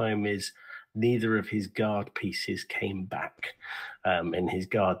halftime is neither of his guard pieces came back. And his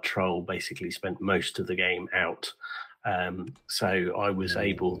guard troll basically spent most of the game out. So I was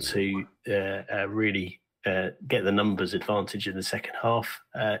able to really get the numbers advantage in the second half.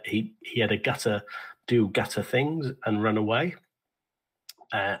 He had a gutter do gutter things and run away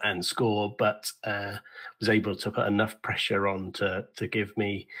and score, but was able to put enough pressure on to give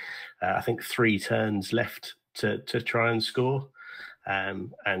me, I think, 3 turns left to try and score.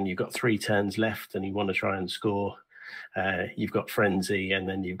 And you've got 3 turns left and you want to try and score. You've got Frenzy and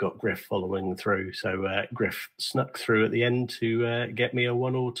then you've got Griff following through. So Griff snuck through at the end to get me a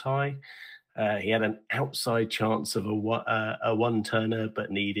 1-1 tie. He had an outside chance of a 1-turner,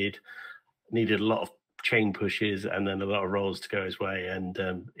 but needed a lot of chain pushes and then a lot of rolls to go his way. And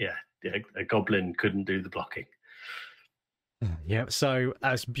a goblin couldn't do the blocking. Yeah, so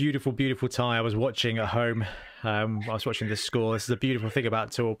that's beautiful, beautiful tie. I was watching at home. I was watching the score. This is a beautiful thing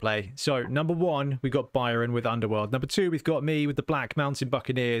about tour play. So number 1, we got Byron with Underworld. Number 2, we've got me with the Black Mountain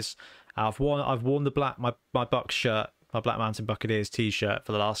Buccaneers. I've worn the black my Bucks shirt my Black Mountain Buccaneers t-shirt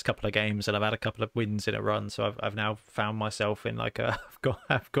for the last couple of games, and I've had a couple of wins in a run, so I've now found myself in like a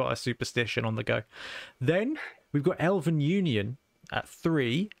I've got a superstition on the go. Then we've got Elven Union at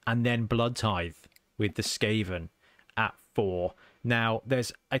 3, and then Blood Tithe with the Skaven at 4. Now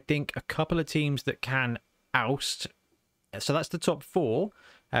there's, I think, a couple of teams that can oust, so that's the top 4.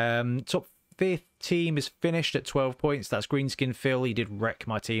 Top 5th team is finished at 12 points. That's Greenskin Phil. He did wreck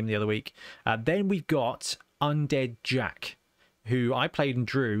my team the other week. Then we've got Undead Jack, who I played and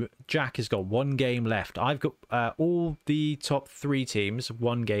drew. Jack has got 1 game left. I've got all the top 3 teams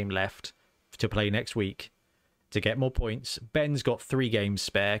 1 game left to play next week to get more points. Ben's got 3 games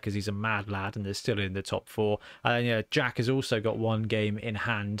spare because he's a mad lad and they're still in the top 4. And yeah, Jack has also got 1 game in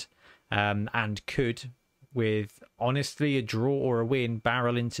hand, and could, with honestly a draw or a win,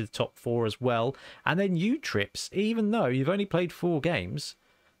 barrel into the top 4 as well. And then you, Trips, even though you've only played 4 games,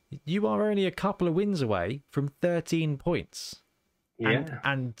 you are only a couple of wins away from 13 points. Yeah.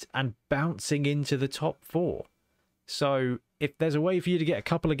 And bouncing into the top 4. So if there's a way for you to get a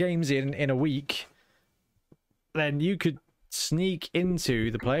couple of games in a week, then you could sneak into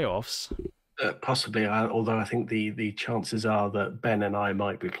the playoffs. Possibly, although I think the chances are that Ben and I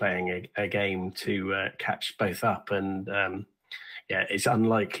might be playing a game to catch both up, and yeah, it's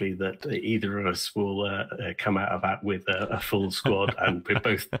unlikely that either of us will come out of that with a full squad, and we're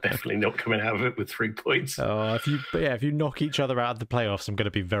both definitely not coming out of it with 3 points. Oh, if you knock each other out of the playoffs, I'm going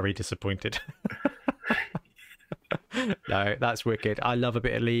to be very disappointed. No, that's wicked. I love a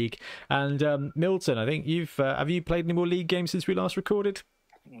bit of League. And Milton, I think have you played any more League games since we last recorded?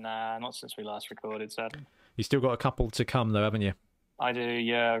 Nah, not since we last recorded, sadly. You still got a couple to come, though, haven't you? I do,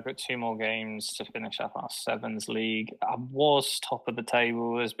 yeah. I've got 2 more games to finish up our Sevens League. I was top of the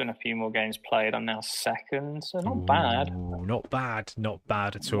table. There's been a few more games played. I'm now 2nd, so not bad. Not bad. Not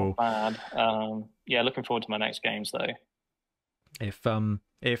bad at all. Not bad. Yeah, looking forward to my next games, though. If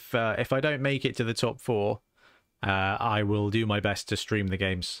I don't make it to the top 4, I will do my best to stream the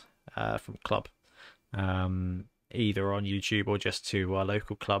games from club. Either on YouTube or just to our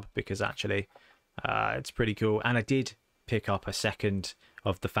local club, because actually it's pretty cool. And I did pick up a second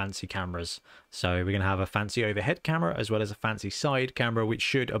of the fancy cameras, so we're going to have a fancy overhead camera as well as a fancy side camera, which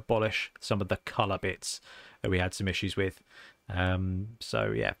should abolish some of the color bits that we had some issues with.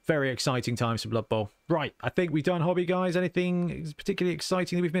 So yeah, very exciting times for Blood Bowl. Right, I think we've done hobby, guys. Anything particularly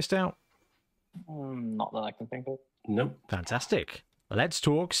exciting that we've missed out? Not that I can think of. Nope. Fantastic. Let's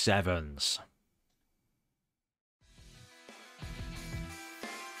talk Sevens.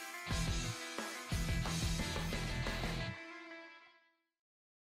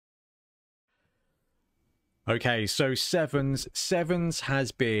 Okay, so Sevens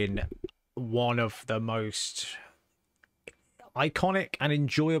has been one of the most iconic and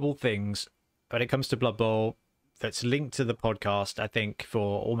enjoyable things when it comes to Blood Bowl that's linked to the podcast, I think,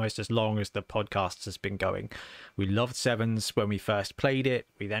 for almost as long as the podcast has been going. We loved Sevens when we first played it.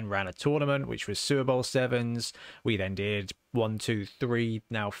 We then ran a tournament, which was Sewer Bowl Sevens. We then did 1, 2, 3,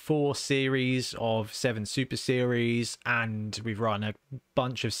 now 4 series of 7 Super Series, and we've run a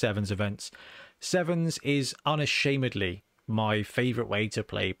bunch of Sevens events. Sevens is unashamedly my favourite way to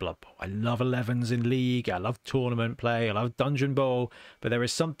play Blood Bowl. I love 11s in League, I love tournament play, I love Dungeon Bowl, but there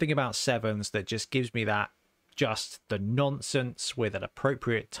is something about Sevens that just gives me that, just the nonsense with an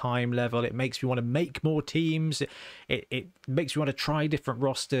appropriate time level. It makes me want to make more teams. It makes me want to try different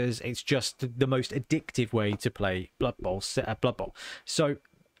rosters. It's just the most addictive way to play Blood Bowl. So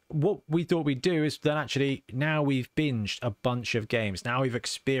what we thought we'd do is that actually now we've binged a bunch of games. Now we've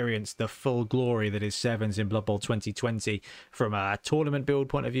experienced the full glory that is Sevens in Blood Bowl 2020 from a tournament build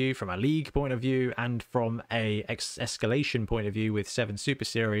point of view, from a league point of view, and from a escalation point of view with 7 Super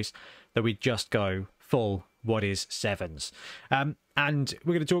Series, that we just go full what is Sevens. And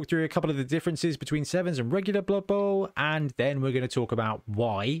we're going to talk through a couple of the differences between Sevens and regular Blood Bowl, and then we're going to talk about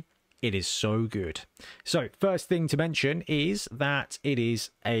why it is so good. So first thing to mention is that it is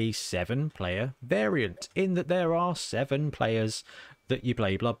a 7-player variant, in that there are 7 players that you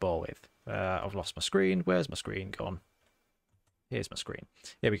play Blood Bowl with. I've lost my screen. Where's my screen gone? Here's my screen.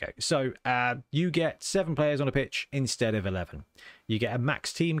 Here we go. So you get 7 players on a pitch instead of 11. You get a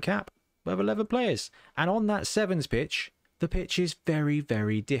max team cap of 11 players. And on that Sevens pitch, the pitch is very,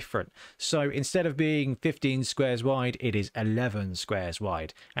 very different. So instead of being 15 squares wide, it is 11 squares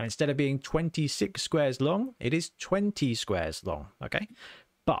wide. And instead of being 26 squares long, it is 20 squares long. Okay.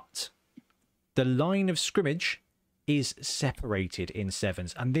 But the line of scrimmage is separated in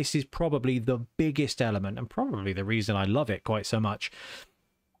Sevens. And this is probably the biggest element and probably the reason I love it quite so much.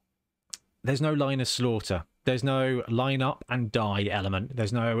 There's no line of slaughter There's no line up and die element.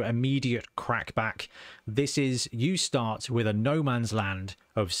 There's no immediate crackback. This is, you start with a no man's land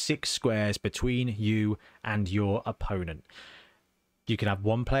of 6 squares between you and your opponent. You can have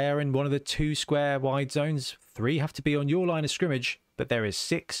 1 player in one of the 2 square wide zones. 3 have to be on your line of scrimmage, but there is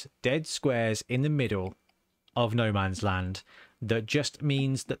 6 dead squares in the middle of no man's land. That just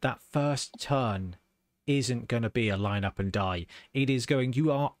means that that first turn isn't going to be a line up and die. It is going,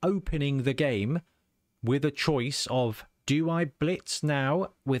 you are opening the game with a choice of, do I blitz now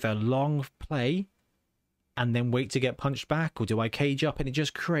with a long play and then wait to get punched back, or do I cage up? And it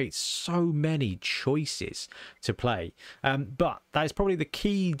just creates so many choices to play. But that is probably the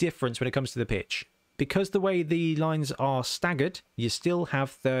key difference when it comes to the pitch. Because the way the lines are staggered, you still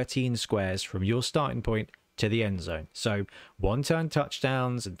have 13 squares from your starting point to the end zone. So 1-turn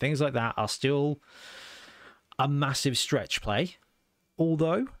touchdowns and things like that are still a massive stretch play.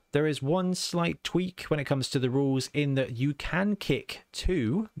 Although there is one slight tweak when it comes to the rules, in that you can kick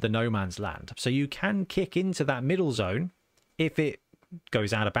to the no man's land. So you can kick into that middle zone if it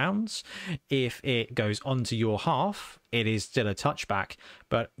goes out of bounds. If it goes onto your half, it is still a touchback,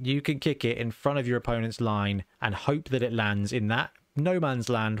 but you can kick it in front of your opponent's line and hope that it lands in that no man's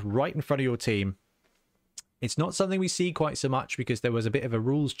land right in front of your team. It's not something we see quite so much because there was a bit of a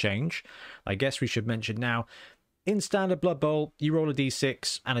rules change. I guess we should mention now, in standard Blood Bowl, you roll a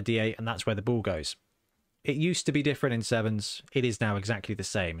d6 and a d8, and that's where the ball goes. It used to be different in sevens. It is now exactly the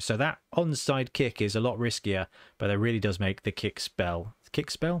same. So that onside kick is a lot riskier, but it really does make the kick skill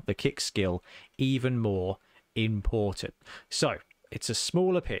even more important. So it's a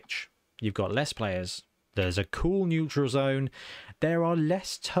smaller pitch. You've got less players. There's a cool neutral zone. There are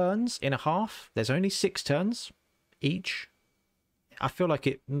less turns in a half. There's only 6 turns each. I feel like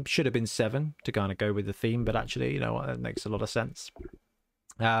it should have been 7 to kind of go with the theme, but actually, you know what, that makes a lot of sense.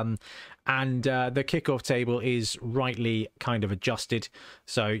 The kickoff table is rightly kind of adjusted.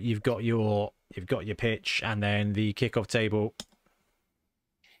 So you've got your pitch, and then the kickoff table.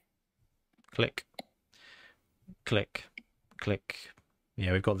 Click, click, click.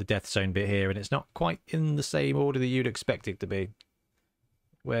 Yeah, we've got the death zone bit here, and it's not quite in the same order that you'd expect it to be.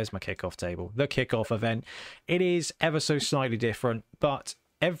 Where's my kickoff table? The kickoff event. It is ever so slightly different, but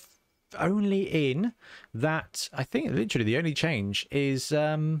only in that, I think literally the only change is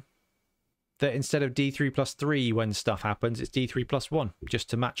that instead of D3 plus 3 when stuff happens, it's D3 plus 1, just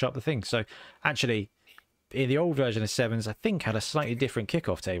to match up the thing. So actually, in the old version of Sevens, I think had a slightly different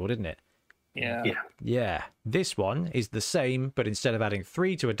kickoff table, didn't it? Yeah. This one is the same, but instead of adding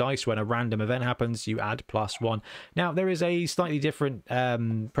 3 to a dice when a random event happens, you add plus 1. Now, there is a slightly different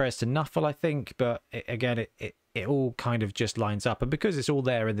prayers to Nuffle, I think, but it all kind of just lines up. And because it's all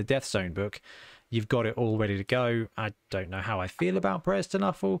there in the Death Zone book, you've got it all ready to go. I don't know how I feel about prayers to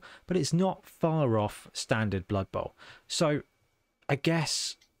Nuffle, but it's not far off standard Blood Bowl. So I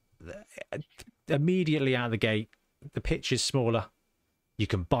guess immediately out of the gate, the pitch is smaller. You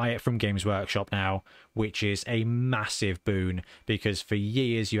can buy it from Games Workshop now, which is a massive boon, because for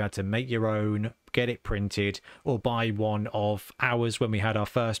years you had to make your own, get it printed, or buy one of ours when we had our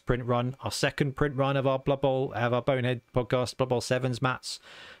first print run. Our second print run of our Blood Bowl, of our Bonehead podcast, Blood Bowl 7's mats,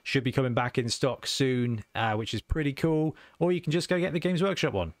 should be coming back in stock soon, which is pretty cool. Or you can just go get the Games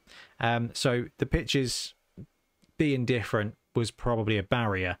Workshop one. So the pitches being different was probably a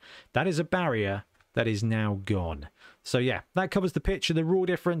barrier. That is a barrier that is now gone. So yeah, that covers the pitch and the rule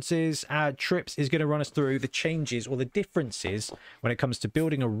differences. Trips is going to run us through the changes or the differences when it comes to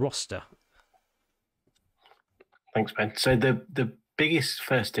building a roster. Thanks, Ben. So the biggest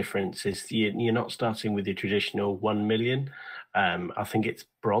first difference is you're not starting with your traditional 1 million. I think it's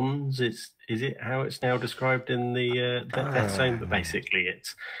bronze. Is it how it's now described in the Death Zone? But basically,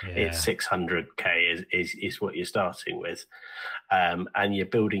 it's 600k is what you're starting with, and you're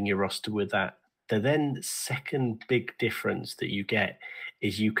building your roster with that. The then second big difference that you get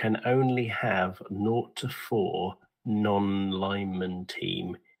is you can only have 0 to 4 non-lineman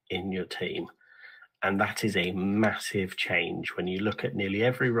team in your team. And that is a massive change. When you look at nearly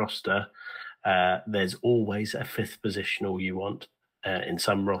every roster, there's always a 5th positional you want. In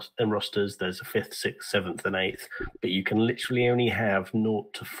some rosters, there's a 5th, 6th, 7th, and 8th. But you can literally only have 0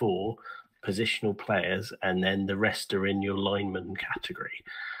 to 4 positional players, and then the rest are in your lineman category.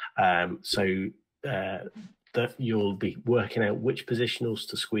 So that you'll be working out which positionals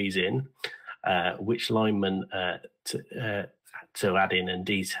to squeeze in, which linemen to add in and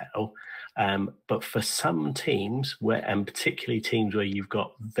detail. But for some teams, and particularly teams where you've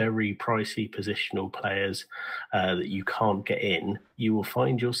got very pricey positional players that you can't get in, you will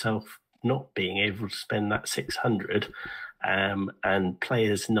find yourself not being able to spend that 600 and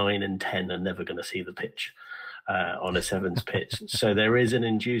players 9 and 10 are never going to see the pitch on a sevens pitch. So there is an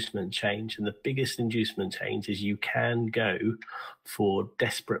inducement change, and the biggest inducement change is you can go for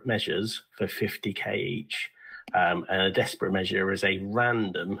desperate measures for 50k each, and a desperate measure is a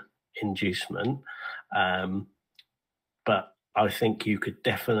random inducement, but I think you could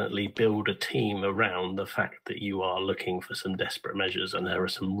definitely build a team around the fact that you are looking for some desperate measures, and there are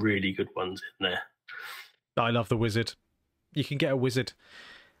some really good ones in there. I love the wizard. You can get a wizard.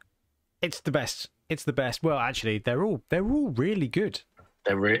 It's the best. It's the best. Well, actually, they're all really good.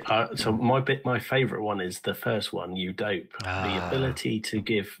 So my favourite one is the first one, you dope. The ability to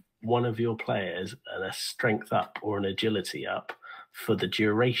give one of your players a strength up or an agility up for the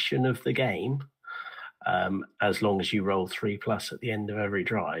duration of the game, as long as you roll 3+ at the end of every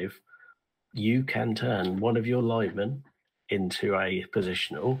drive, you can turn one of your linemen into a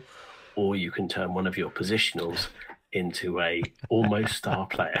positional, or you can turn one of your positionals into a almost star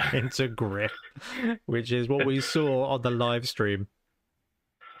player. Into grip, which is what we saw on the live stream.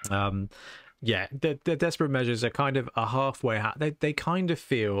 Yeah, the desperate measures are kind of a halfway they kind of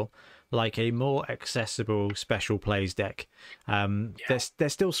feel like a more accessible special plays deck. They're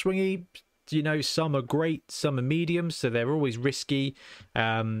still swingy, you know, some are great, some are medium, so they're always risky.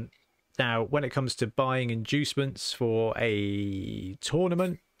 Now when it comes to buying inducements for a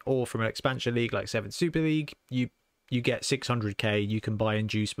tournament or from an expansion league like 7th Super League, you get 600k, you can buy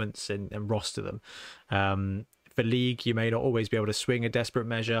inducements and roster them. For league, you may not always be able to swing a desperate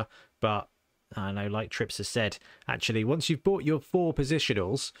measure, but I know, like Trips has said, actually, once you've bought your 4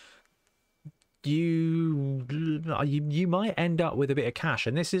 positionals, you might end up with a bit of cash.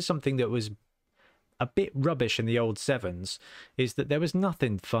 And this is something that was a bit rubbish in the old 7s, is that there was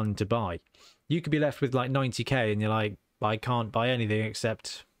nothing fun to buy. You could be left with like 90k and you're like, I can't buy anything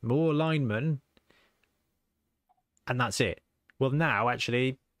except more linemen, and that's it. Well, now,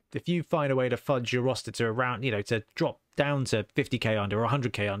 actually, if you find a way to fudge your roster to around, you know, to drop down to 50k under or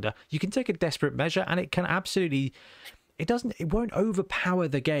 100k under, you can take a desperate measure, and it can absolutely, it won't overpower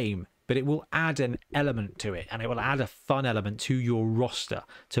the game, but it will add an element to it, and it will add a fun element to your roster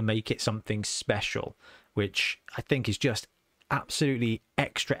to make it something special, which I think is just absolutely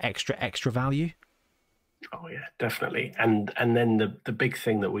extra value. Oh yeah, definitely. And then the big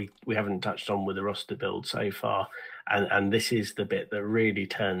thing that we haven't touched on with the roster build so far, and this is the bit that really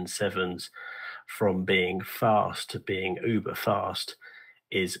turns 7s from being fast to being uber fast,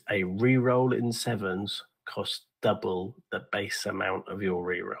 is a reroll in 7s costs double the base amount of your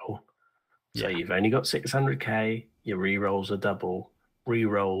reroll. So you've only got 600k, your rerolls are double.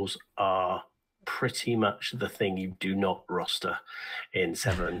 Rerolls are pretty much the thing you do not roster in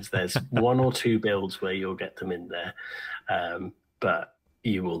 7s. There's 1 or 2 builds where you'll get them in there, but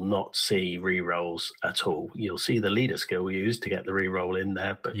you will not see rerolls at all. You'll see the leader skill used to get the reroll in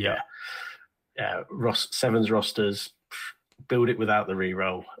there, but 7s rosters, build it without the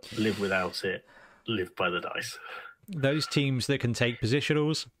reroll, live without it, live by the dice. Those teams that can take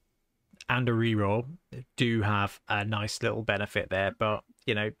positionals and a reroll do have a nice little benefit there, but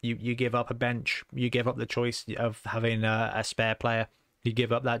you know, you give up a bench, you give up the choice of having a spare player, you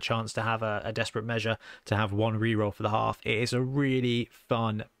give up that chance to have a desperate measure, to have 1 reroll for the half. It is a really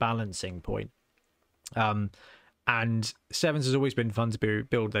fun balancing point. And 7s has always been fun to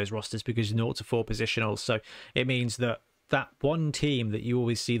build those rosters because 0 to 4 positionals, so it means that one team that you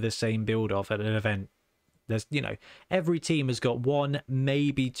always see the same build of at an event, there's, you know, every team has got 1,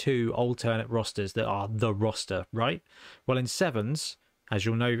 maybe 2 alternate rosters that are the roster, right? Well, in 7s, as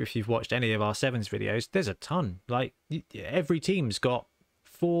you'll know if you've watched any of our 7s videos, there's a ton. Like, every team's got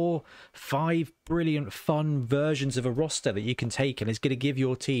 4, 5 brilliant fun versions of a roster that you can take, and it's going to give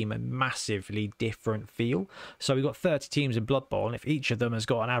your team a massively different feel. So we've got 30 teams in Blood Bowl, and if each of them has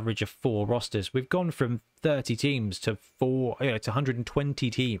got an average of 4 rosters, we've gone from 30 teams to 120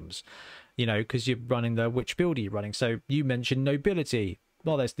 teams, you know, because you're running which build are you running? So you mentioned nobility.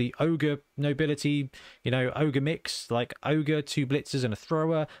 Well, there's the ogre nobility, you know, ogre mix, like ogre, 2 blitzers and a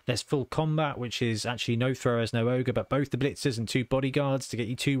thrower. There's full combat, which is actually no throwers, no ogre, but both the blitzers and 2 bodyguards to get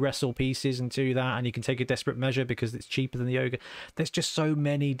you 2 wrestle pieces and do that. And you can take a desperate measure because it's cheaper than the ogre. There's just so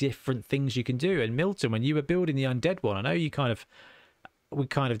many different things you can do. And Milton, when you were building the undead one, I know we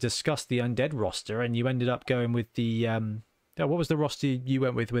kind of discussed the undead roster, and you ended up going with the what was the roster you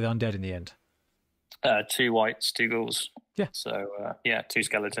went with undead in the end? 2 whites, 2 ghouls. Yeah. So 2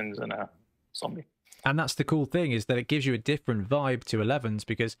 skeletons and a zombie. And that's the cool thing, is that it gives you a different vibe to 11s,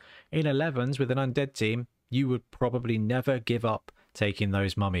 because in 11s with an undead team, you would probably never give up taking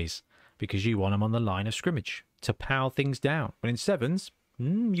those mummies because you want them on the line of scrimmage to pow things down. But in 7s,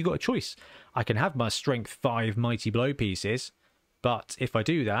 You got a choice. I can have my strength 5 mighty blow pieces, but if I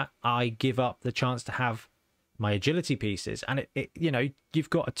do that, I give up the chance to have my agility pieces. And you've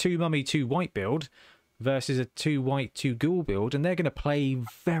got a 2 mummy, 2 white build versus a 2 white, 2 ghoul build, and they're going to play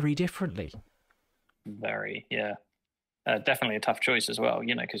very differently. Very, yeah. Definitely a tough choice as well,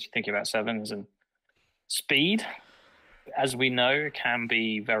 because you're thinking about sevens and speed, as we know, can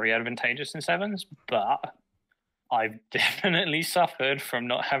be very advantageous in sevens, but I've definitely suffered from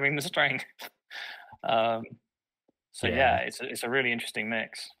not having the strength. It's a really interesting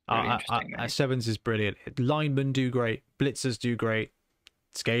mix. Sevens is brilliant. Linemen do great, blitzers do great,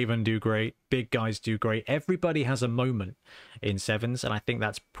 Skaven do great, big guys do great. Everybody has a moment in sevens, and I think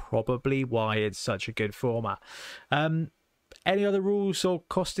that's probably why it's such a good format. Any other rules or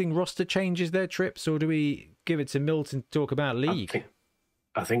costing roster changes there, Trips, or do we give it to Milton to talk about League?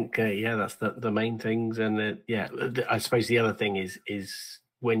 I think that's the main things. And I suppose the other thing is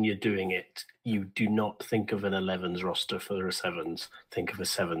when you're doing it, you do not think of an 11s roster for a sevens. Think of a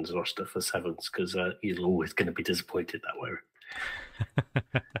sevens roster for sevens, because you're always going to be disappointed that way.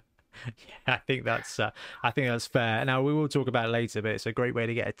 I think that's fair. Now, we will talk about it later, but it's a great way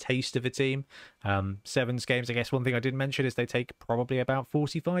to get a taste of a team. Sevens games, I guess one thing I didn't mention is they take probably about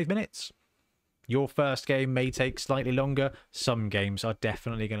 45 minutes. Your first game may take slightly longer. Some games are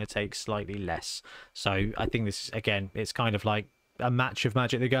definitely going to take slightly less. So I think this, again, it's kind of like a match of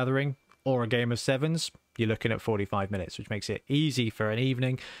Magic the Gathering or a game of sevens. You're looking at 45 minutes, which makes it easy for an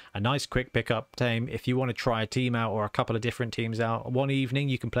evening, a nice quick pickup time. If you want to try a team out or a couple of different teams out one evening,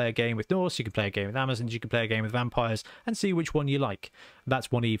 you can play a game with Norse, you can play a game with Amazons, you can play a game with Vampires, and see which one you like.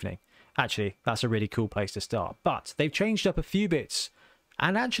 That's one evening. Actually, that's a really cool place to start. But they've changed up a few bits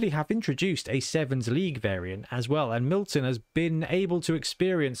and actually have introduced a Sevens League variant as well. And Milton has been able to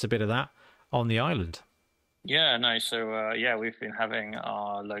experience a bit of that on the island. Yeah, no, so we've been having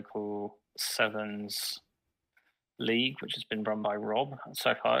our local Sevens League, which has been run by Rob.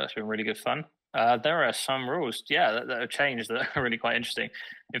 So far, it's been really good fun. There are some rules, that have changed that are really quite interesting.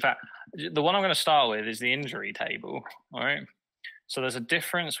 In fact, the one I'm going to start with is the injury table. All right. So there's a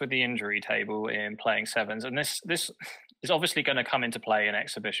difference with the injury table in playing sevens, and this is obviously going to come into play in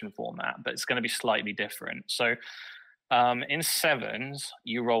exhibition format, but it's going to be slightly different. So in sevens,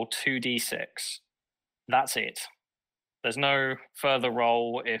 you roll 2d6. That's it. There's no further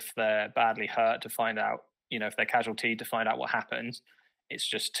roll if they're badly hurt to find out, if they're casualty, to find out what happens. It's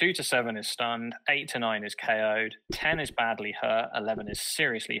just 2 to 7 is stunned, 8 to 9 is KO'd, 10 is badly hurt, 11 is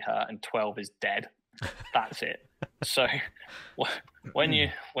seriously hurt, and 12 is dead. That's it. So when you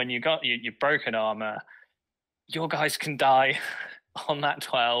got your broken armor, your guys can die on that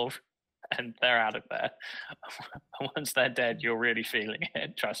 12 and they're out of there. Once they're dead, you're really feeling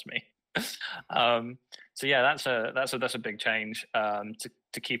it, trust me. That's a big change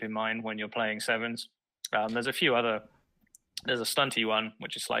to keep in mind when you're playing sevens. There's a few other. There's a stunty one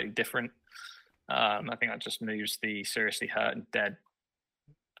which is slightly different. I think that just moves the seriously hurt and dead.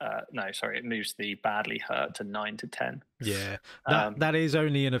 It moves the badly hurt to 9 to 10. Yeah, that is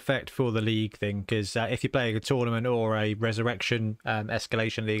only in effect for the league thing, because if you're playing a tournament or a resurrection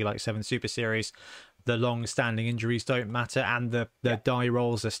escalation league like 7 Super Series, the long-standing injuries don't matter, and the die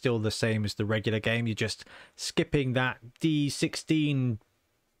rolls are still the same as the regular game. You're just skipping that D16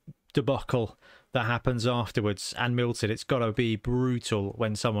 debacle that happens afterwards. And Milton, it's got to be brutal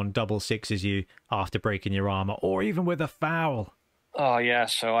when someone double sixes you after breaking your armor, or even with a foul. Oh yeah,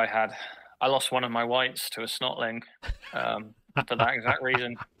 so I lost one of my whites to a snotling for that exact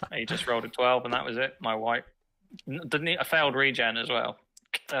reason. He just rolled a 12 and that was it. My white didn't a failed regen as well.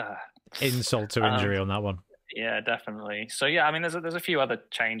 Insult to injury on that one. Yeah, definitely. So yeah, I mean, there's a few other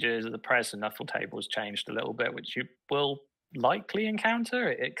changes. The press and knuckle table's changed a little bit, which you will likely encounter.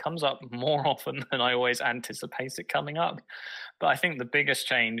 It comes up more often than I always anticipate it coming up. But I think the biggest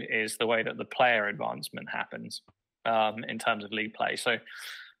change is the way that the player advancement happens in terms of league play. So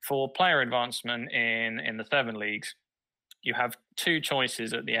for player advancement in the 7 leagues, you have 2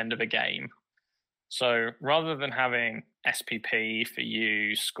 choices at the end of a game. So rather than having SPP for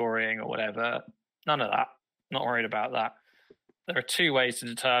you, scoring or whatever, none of that. Not worried about that. There are 2 ways to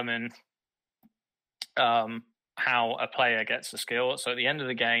determine how a player gets a skill. So at the end of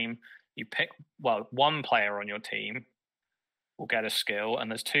the game, you pick, one player on your team will get a skill, and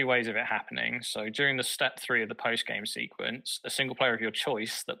there's 2 ways of it happening. So during the step 3 of the post-game sequence, a single player of your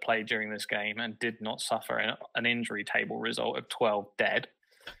choice that played during this game and did not suffer an injury table result of 12 dead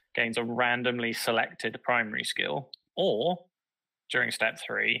gains a randomly selected primary skill. Or during step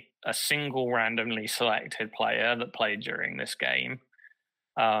 3, a single randomly selected player that played during this game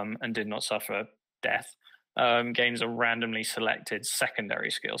and did not suffer death gains a randomly selected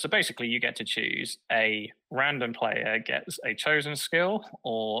secondary skill. So basically, you get to choose a random player gets a chosen skill,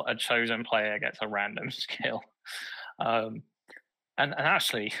 or a chosen player gets a random skill. And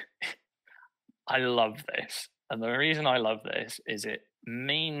actually, I love this. And the reason I love this is it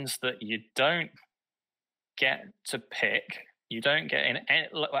means that you don't get to pick. You don't get in.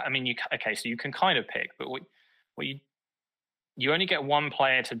 I mean, so you can kind of pick, but what you only get one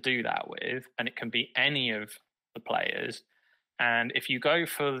player to do that with, and it can be any of the players. And if you go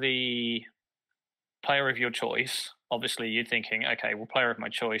for the player of your choice, obviously you're thinking, okay, well, player of my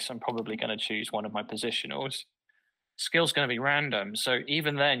choice, I'm probably going to choose one of my positionals. Skill's going to be random. So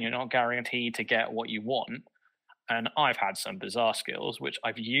even then, you're not guaranteed to get what you want. And I've had some bizarre skills, which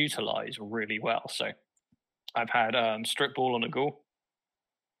I've utilized really well. So I've had strip ball on a ghoul.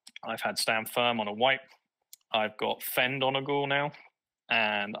 I've had stand firm on a wipe. I've got fend on a ghoul now.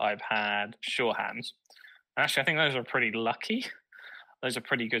 And I've had sure hands. Actually, I think those are pretty lucky. Those are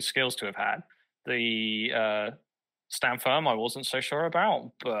pretty good skills to have had. The stand firm, I wasn't so sure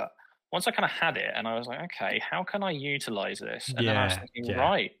about, but once I kind of had it, and I was like, okay, how can I utilize this? And then I was thinking,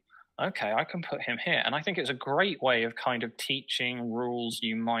 right, okay, I can put him here. And I think it's a great way of kind of teaching rules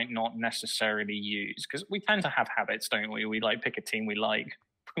you might not necessarily use, because we tend to have habits, don't we? We like pick a team we like,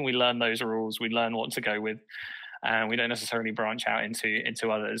 we learn those rules, we learn what to go with, and we don't necessarily branch out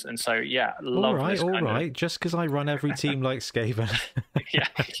into others. And so, yeah, love all this. All right. Just because I run every team like Skaven. yeah.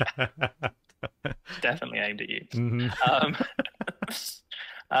 Definitely aimed at you. Mm-hmm.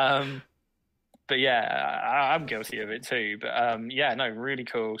 But yeah, I'm guilty of it too. But yeah, no, really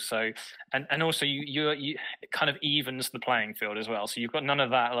cool. So, and also you it kind of evens the playing field as well. So you've got none of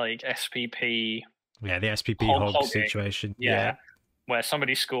that like SPP. Yeah, the SPP hog situation. Yeah. Where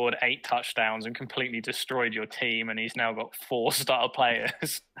somebody scored 8 touchdowns and completely destroyed your team, and he's now got 4 star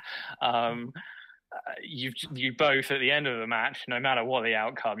players. You both, at the end of the match, no matter what the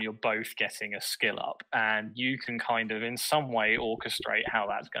outcome, you're both getting a skill up, and you can kind of in some way orchestrate how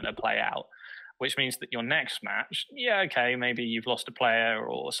that's going to play out, which means that your next match, okay, maybe you've lost a player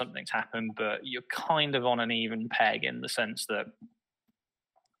or something's happened, but you're kind of on an even peg in the sense that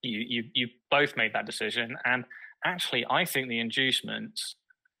you both made that decision. And actually, I think the inducements,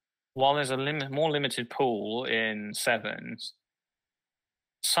 while there's a more limited pool in sevens,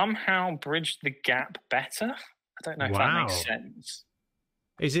 somehow bridged the gap better. I don't know if that makes sense.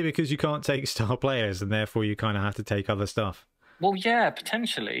 Is it because you can't take star players and therefore you kind of have to take other stuff? Well, yeah,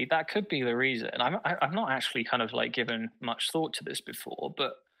 potentially that could be the reason. I've not actually kind of like given much thought to this before,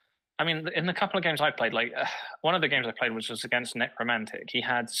 but I mean, in the couple of games I played, like one of the games I played was just against Necromantic. He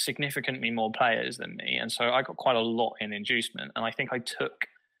had significantly more players than me, and so I got quite a lot in inducement. And I think I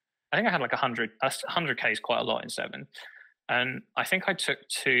had like 100k is quite a lot in 7. And I think I took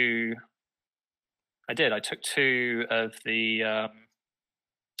 2. I took 2 of the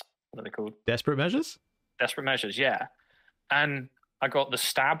what are they called? Desperate measures. Desperate measures, yeah. And I got the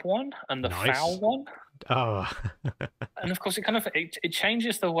stab one and the foul one. Oh. And of course, it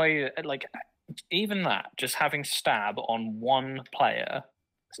changes the way, like, even that, just having stab on one player,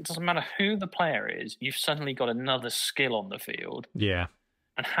 it doesn't matter who the player is, you've suddenly got another skill on the field. Yeah.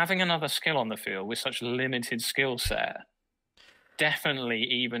 And having another skill on the field with such a limited skill set definitely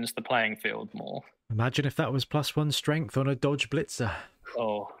evens the playing field more. Imagine if that was +1 strength on a dodge blitzer.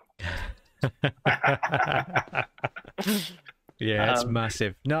 Oh. Yeah, it's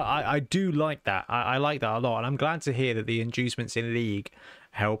massive. No, I do like that. I like that a lot, and I'm glad to hear that the inducements in League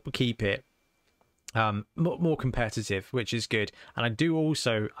help keep it more competitive, which is good. And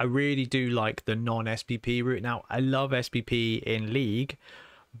I really do like the non-SPP route. Now, I love SPP in League,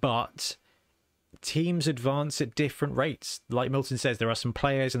 but teams advance at different rates. Like Milton says, there are some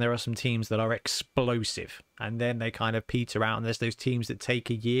players and there are some teams that are explosive, and then they kind of peter out, and there's those teams that take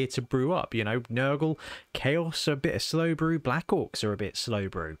a year to brew up. You know, Nurgle, Chaos are a bit of slow brew, Black Orcs are a bit slow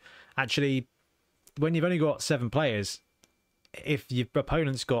brew. Actually, when you've only got 7 players, if your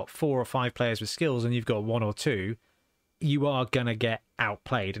opponent's got 4 or 5 players with skills and you've got 1 or 2, you are going to get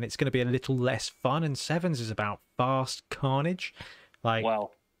outplayed, and it's going to be a little less fun. And sevens is about fast carnage. Like,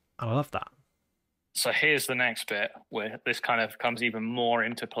 well, I love that. So here's the next bit where this kind of comes even more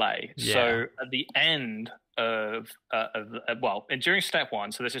into play. Yeah. So at the end during step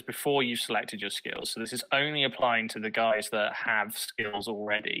 1, so this is before you've selected your skills. So this is only applying to the guys that have skills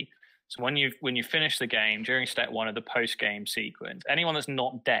already. So when you finish the game, during step 1 of the post-game sequence, anyone that's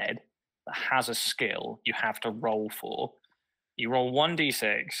not dead that has a skill, you have to roll for. You roll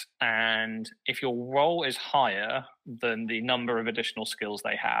 1d6, and if your roll is higher than the number of additional skills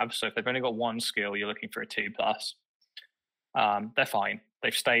they have, so if they've only got 1 skill, you're looking for a 2+, they're fine.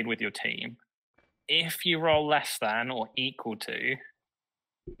 They've stayed with your team. if you roll less than or equal to,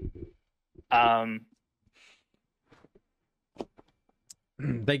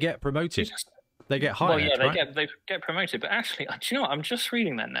 they get promoted. They get hired. Well, yeah, right? they get promoted. But actually, do you know what? I'm just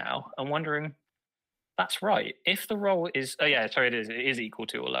reading that now. I'm wondering. That's right. If the role is, oh yeah, sorry, it is equal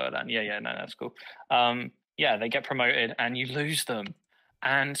to or lower than. Yeah, no, that's cool. Yeah, they get promoted and you lose them.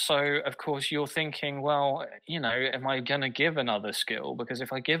 And so, of course, you're thinking, well, you know, am I going to give another skill? Because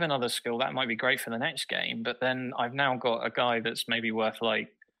if I give another skill, that might be great for the next game. But then I've now got a guy that's maybe worth like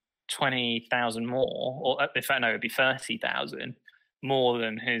 20,000 more, or in fact, no, it'd be 30,000 more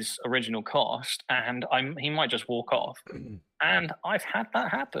than his original cost, and he might just walk off. And I've had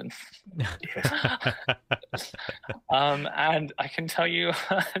that happen. And I can tell you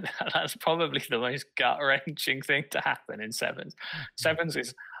that's probably the most gut-wrenching thing to happen in Sevens. Sevens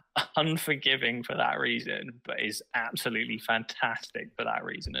is unforgiving for that reason, but is absolutely fantastic for that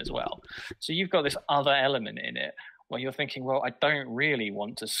reason as well. So you've got this other element in it where you're thinking, well, I don't really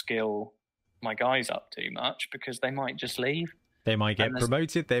want to skill my guys up too much because they might just leave. They might get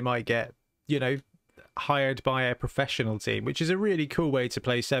promoted. They might get, you know, hired by a professional team, which is a really cool way to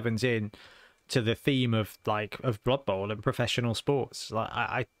play Sevens in to the theme of Blood Bowl and professional sports.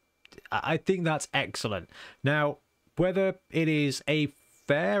 Like I think that's excellent. Now, whether it is a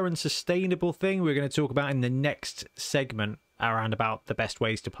fair and sustainable thing, we're going to talk about in the next segment around about the best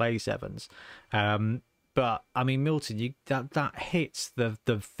ways to play Sevens. But I mean, Milton, that hits the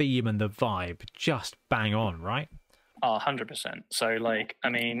theme and the vibe just bang on, right? Oh, 100%. So, like, I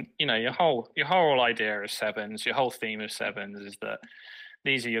mean, you know, your whole idea of Sevens, your whole theme of Sevens is that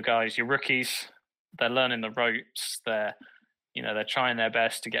these are your guys, your rookies. They're learning the ropes. They're trying their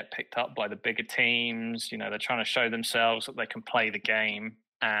best to get picked up by the bigger teams. You know, they're trying to show themselves that they can play the game,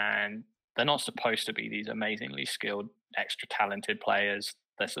 and they're not supposed to be these amazingly skilled, extra talented players.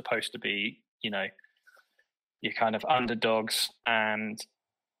 They're supposed to be, you know, your kind of underdogs, and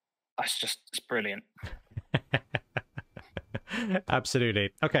it's brilliant. Absolutely.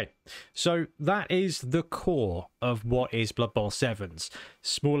 Okay, so that is the core of what is Blood Bowl Sevens.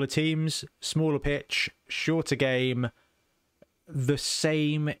 Smaller teams, smaller pitch, shorter game, the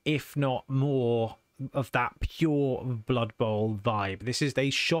same, if not more, of that pure Blood Bowl vibe. This is a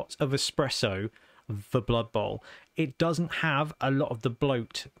shot of espresso for Blood Bowl. It doesn't have a lot of the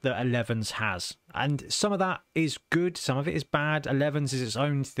bloat that 11s has, and some of that is good, some of it is bad. 11s is its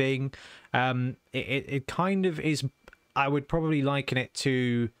own thing. It kind of is. I would probably liken it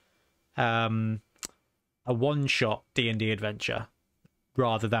to a one-shot D&D adventure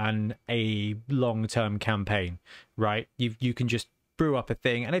rather than a long-term campaign, right? You can just brew up a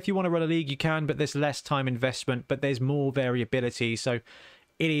thing, and if you want to run a league, you can, but there's less time investment, but there's more variability. So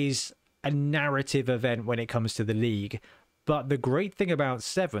it is a narrative event when it comes to the league. But the great thing about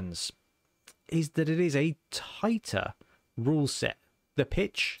Sevens is that it is a tighter rule set. The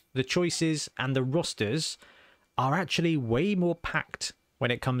pitch, the choices, and the rosters are actually way more packed when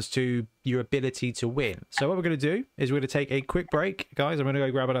it comes to your ability to win. So what we're going to do is we're going to take a quick break, guys. I'm going to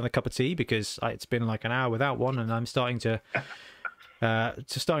go grab another cup of tea because it's been like an hour without one, and I'm starting to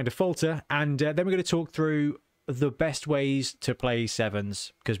falter. And then we're going to talk through the best ways to play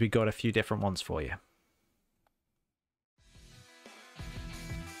Sevens because we got a few different ones for you.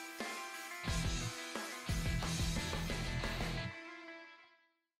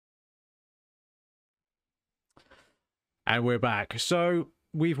 And we're back. So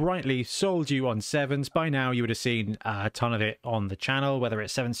we've rightly sold you on Sevens. By now you would have seen a ton of it on the channel, whether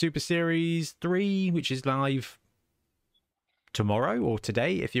it's 7 Super Series 3, which is live tomorrow or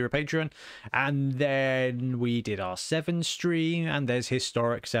today if you're a patron, and then we did our 7 stream, and there's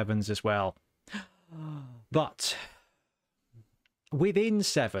historic Sevens as well. But within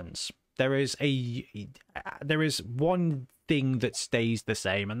Sevens there is one thing that stays the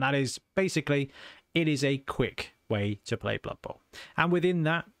same, and that is basically it is a quick way to play Blood Bowl. And within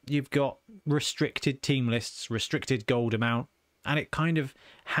that, you've got restricted team lists, restricted gold amount, and it kind of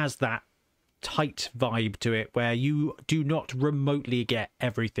has that tight vibe to it where you do not remotely get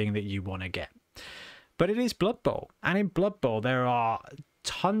everything that you want to get. But it is Blood Bowl, and in Blood Bowl there are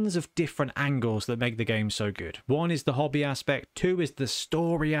tons of different angles that make the game so good. 1 is the hobby aspect, 2 is the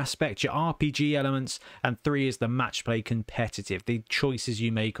story aspect, your RPG elements, and 3 is the match play competitive, the choices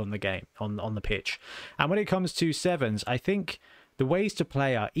you make on the game, on the pitch. And when it comes to Sevens, I think the ways to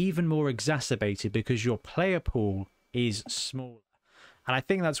play are even more exacerbated because your player pool is smaller. And I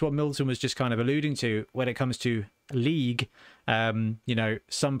think that's what Milton was just kind of alluding to when it comes to League. You know,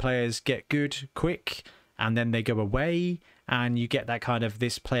 some players get good quick and then they go away, and you get that kind of,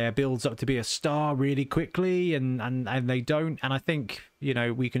 this player builds up to be a star really quickly and they don't. And I think, you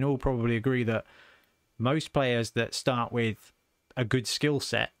know, we can all probably agree that most players that start with a good skill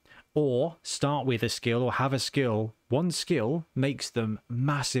set, or start with a skill or have a skill, one skill makes them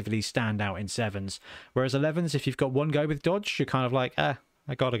massively stand out in sevens. Whereas 11s, if you've got one guy with dodge, you're kind of like, I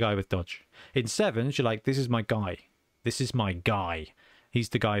got a guy with dodge. In sevens, you're like, this is my guy. This is my guy. He's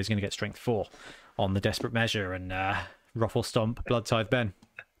the guy who's going to get strength 4 on the Desperate Measure and Ruffle Stomp, Blood Tithe Ben.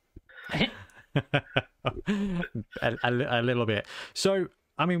 a little bit. So,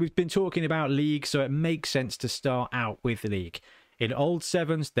 I mean, we've been talking about League, so it makes sense to start out with the League. In old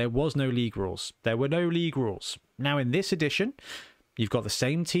sevens, there was no League rules. There were no League rules. Now, in this edition, you've got the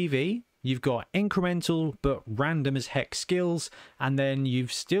same TV, you've got incremental but random as heck skills, and then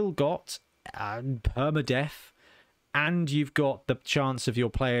you've still got permadeath, and you've got the chance of your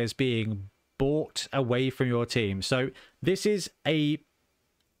players being bought away from your team. So this is a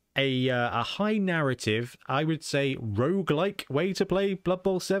high narrative, I would say, roguelike way to play Blood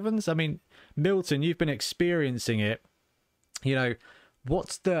Bowl 7s. I mean, Milton, you've been experiencing it. You know,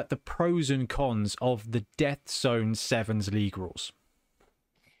 what's the pros and cons of the Death Zone 7's League rules?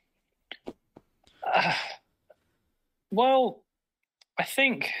 Well, I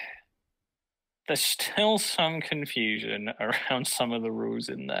think there's still some confusion around some of the rules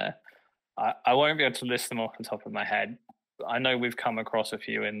in there. I won't be able to list them off the top of my head. I know we've come across a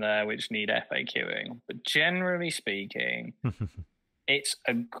few in there which need FAQing, but generally speaking, it's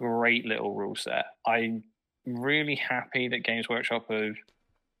a great little rule set. I'm really happy that Games Workshop have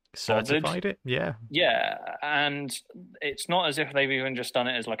certified it. Yeah, and it's not as if they've even just done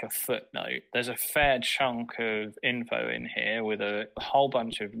it as like a footnote. There's a fair chunk of info in here with a whole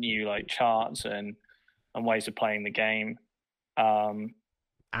bunch of new like charts and ways of playing the game.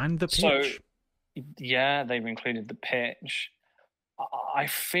 And the pitch. So, yeah, they've included the pitch. I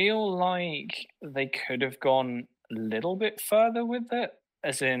feel like they could have gone a little bit further with it,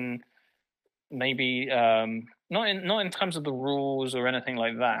 as in maybe not in terms of the rules or anything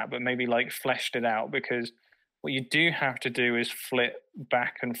like that, but maybe like fleshed it out, because what you do have to do is flip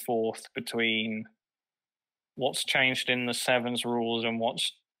back and forth between what's changed in the sevens rules and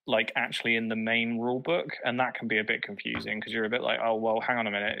what's like actually in the main rule book, and that can be a bit confusing because you're a bit like, oh well, hang on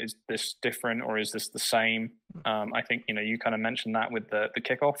a minute, is this different or is this the same? I think you kind of mentioned that with the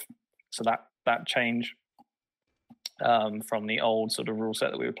kickoff, so that change from the old sort of rule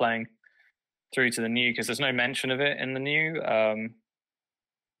set that we were playing through to the new, because there's no mention of it in the new.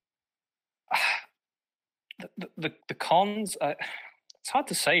 The cons, it's hard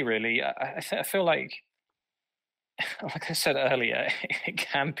to say really. I feel like I said earlier, it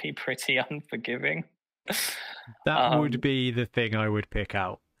can be pretty unforgiving. That would be the thing I would pick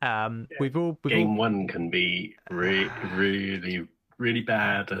out. Game 1 can be really, really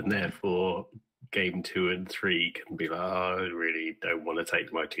bad, and therefore game 2 and 3 can be like, oh, I really don't want to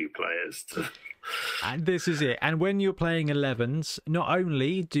take my 2 players to... And this is it. And when you're playing 11s, not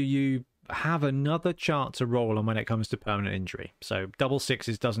only do you have another chart to roll on when it comes to permanent injury. So double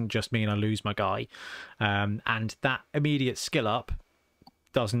sixes doesn't just mean I lose my guy. And that immediate skill up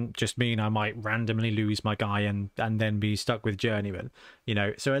doesn't just mean I might randomly lose my guy and then be stuck with journeyman.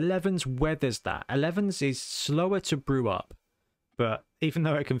 So 11s weathers that. 11s is slower to brew up, but even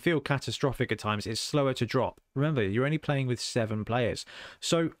though it can feel catastrophic at times, it's slower to drop. Remember, you're only playing with 7 players.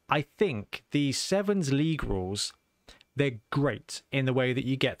 So I think the 7s league rules, they're great in the way that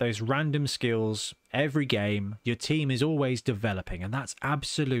you get those random skills every game. Your team is always developing, and that's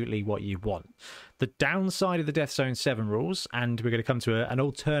absolutely what you want. The downside of the Death Zone 7 rules, and we're going to come to an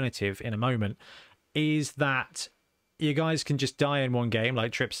alternative in a moment, is that you guys can just die in one game.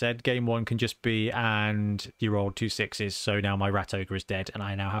 Like Trip said, game 1 can just be, and you rolled 2 6s, so now my Rat Ogre is dead, and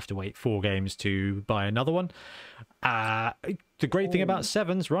I now have to wait 4 games to buy another one. The great thing about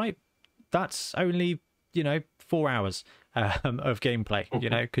 7s, right? That's only 4 hours of gameplay,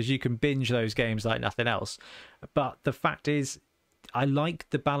 because you can binge those games like nothing else. But the fact is, I like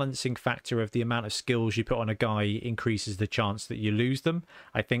the balancing factor of the amount of skills you put on a guy increases the chance that you lose them.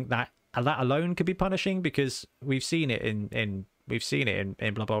 I think that alone could be punishing, because we've seen it in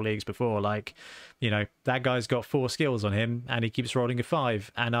Blood Bowl leagues before. Like, that guy's got 4 skills on him and he keeps rolling a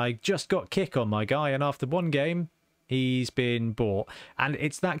 5, and I just got kick on my guy, and after 1 game he's been bought. And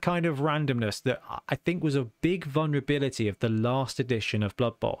it's that kind of randomness that I think was a big vulnerability of the last edition of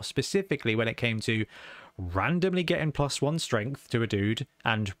Blood Bowl, specifically when it came to randomly getting +1 strength to a dude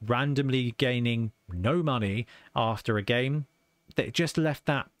and randomly gaining no money after a game. That just left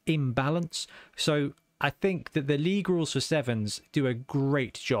that imbalance. So I think that the league rules for 7s do a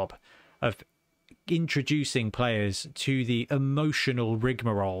great job of introducing players to the emotional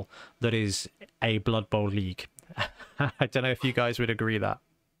rigmarole that is a Blood Bowl league. I don't know if you guys would agree that.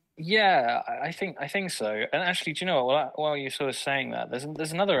 Yeah, I think so. And actually, do you know what? While you're sort of saying that,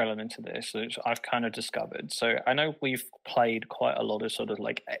 there's another element to this which I've kind of discovered. So I know we've played quite a lot of sort of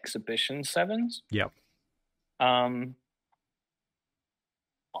like exhibition sevens. Yep. Um,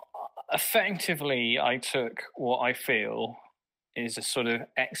 Effectively, I took what I feel is a sort of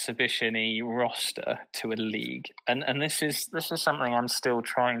exhibition-y roster to a league, and this is something I'm still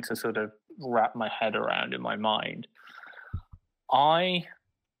trying to sort of wrap my head around in my mind. I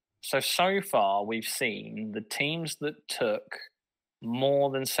so far we've seen the teams that took more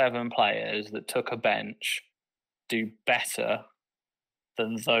than 7 players that took a bench do better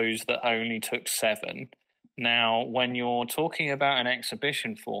than those that only took 7. Now, when you're talking about an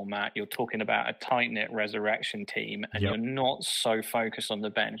exhibition format, you're talking about a tight knit resurrection team, and Yep. you're not so focused on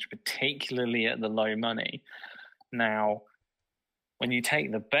the bench, particularly at the low money. Now, when you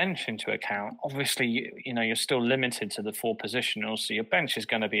take the bench into account, obviously, you're still limited to the 4 positionals, so your bench is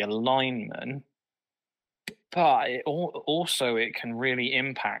going to be a lineman, but it can really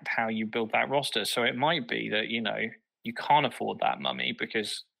impact how you build that roster. So it might be that you can't afford that mummy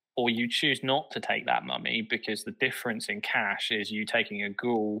or you choose not to take that mummy because the difference in cash is you taking a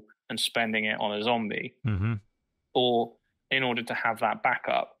ghoul and spending it on a zombie, Mm-hmm. or in order to have that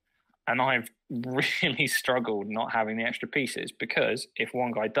backup. And I've really struggled not having the extra pieces, because if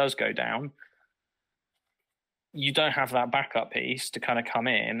one guy does go down, you don't have that backup piece to kind of come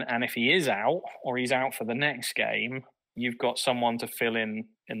in. And if he is out, or he's out for the next game, you've got someone to fill in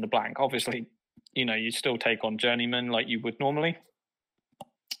the blank. Obviously, you still take on journeyman like you would normally,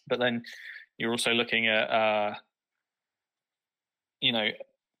 but then you're also looking at,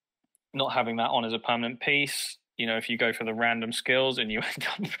 not having that on as a permanent piece. If you go for the random skills and you end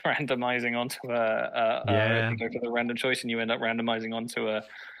up randomizing onto if you go for the random choice and you end up randomizing onto a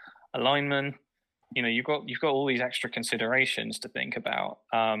lineman, you've got all these extra considerations to think about.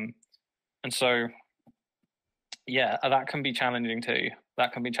 And so, yeah, that can be challenging too.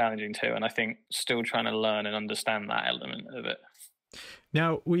 And I think still trying to learn and understand that element of it.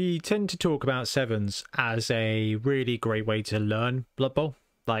 Now, we tend to talk about sevens as a really great way to learn Blood Bowl,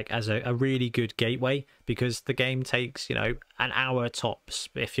 like as a really good gateway, because the game takes, an hour tops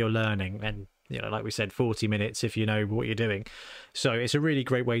if you're learning, and, like we said, 40 minutes if you know what you're doing. So it's a really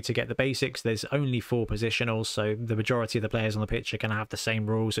great way to get the basics. There's only 4 positionals, so the majority of the players on the pitch are going to have the same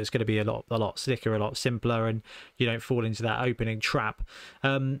rules. So it's going to be a lot slicker, a lot simpler, and you don't fall into that opening trap.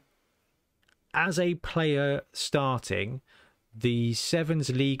 As a player starting, the Sevens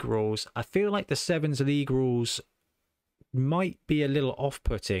League rules, I feel like the Sevens League rules might be a little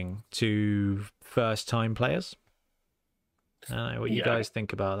off-putting to first-time players. I don't know what you guys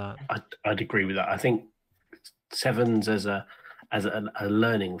think about that. I'd agree with that. I think Sevens as a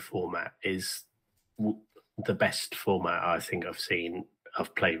learning format is the best format I think I've seen.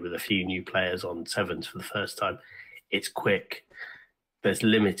 I've played with a few new players on Sevens for the first time. It's quick. There's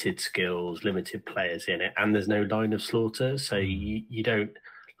limited skills, limited players in it, and there's no line of slaughter. So you don't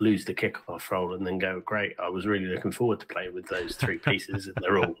lose the kickoff roll and then go, great, I was really looking forward to playing with those 3 pieces, and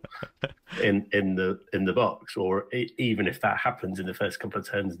they're all in the box. Or even if that happens in the first couple of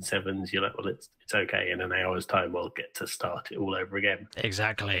turns in Sevens, you're like, well, it's okay. In an hour's time, I'll get to start it all over again.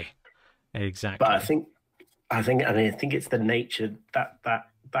 Exactly. But I think it's the nature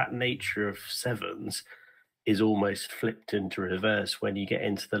that nature of Sevens is almost flipped into reverse when you get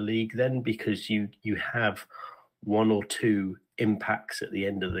into the league then, because you have 1 or 2 impacts at the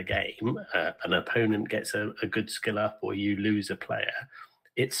end of the game. An opponent gets a good skill up, or you lose a player.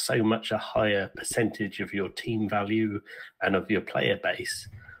 It's so much a higher percentage of your team value and of your player base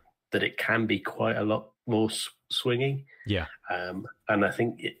that it can be quite a lot more swingy. Yeah. And I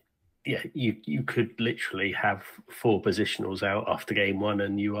think you could literally have 4 positionals out after game 1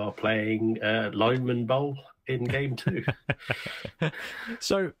 and you are playing lineman bowl in game 2.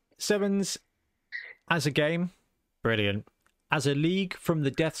 So Sevens as a game, brilliant. As a league, from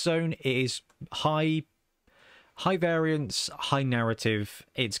the Death Zone, it is high variance, high narrative.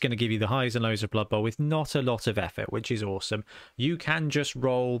 It's going to give you the highs and lows of Blood Bowl with not a lot of effort, which is awesome. You can just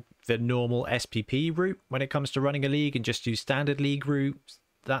roll the normal SPP route when it comes to running a league and just use standard league routes.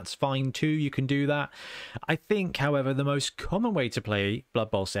 That's fine too. You can do that. I think, however, the most common way to play Blood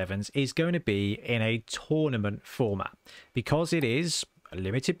Bowl Sevens is going to be in a tournament format, because it is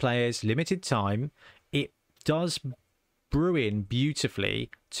limited players, limited time. It does brew in beautifully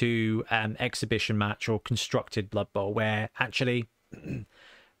to exhibition match or constructed Blood Bowl, where actually,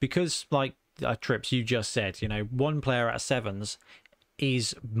 because like Trips, you just said, 1 player out of Sevens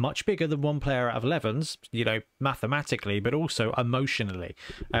is much bigger than 1 player out of 11s, mathematically, but also emotionally.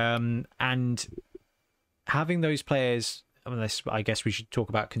 And having those players unless I guess we should talk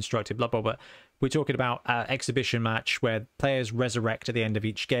about constructed Blood Bowl, but we're talking about exhibition match where players resurrect at the end of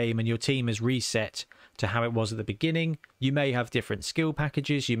each game and your team is reset to how it was at the beginning. You may have different skill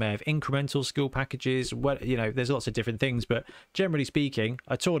packages, you may have incremental skill packages, there's lots of different things, but generally speaking,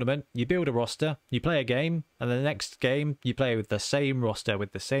 a tournament, you build a roster, you play a game, and the next game you play with the same roster,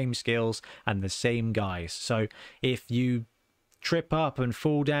 with the same skills and the same guys. So if you trip up and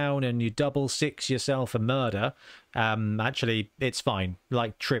fall down and you double six yourself a murder, actually it's fine.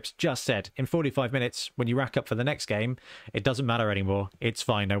 Like Trips just said, in 45 minutes when you rack up for the next game, it doesn't matter anymore. It's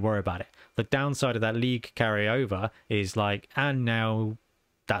fine, don't worry about it. The downside of that league carryover is like, and now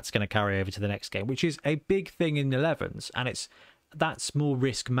that's going to carry over to the next game, which is a big thing in 11s, and that's more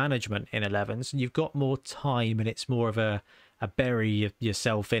risk management in 11s. You've got more time and it's more of a bury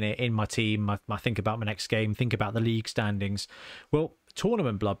yourself in it, in my team, I think about my next game, think about the league standings. Well,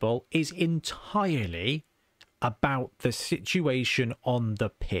 tournament Blood Bowl is entirely about the situation on the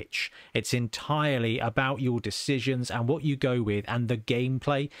pitch. It's entirely about your decisions and what you go with and the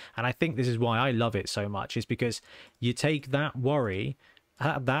gameplay. And I think this is why I love it so much, is because you take that worry,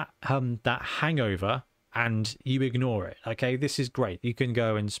 that hangover, and you ignore it. Okay, this is great. You can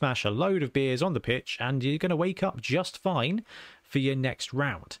go and smash a load of beers on the pitch and you're going to wake up just fine for your next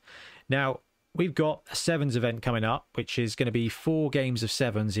round. Now, we've got a sevens event coming up, which is going to be 4 games of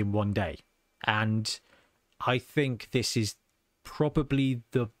sevens in one day. And I think this is probably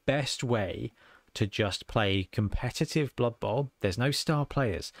the best way to just play competitive Blood Bowl. There's no star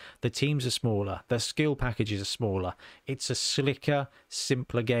players. The teams are smaller. The skill packages are smaller. It's a slicker,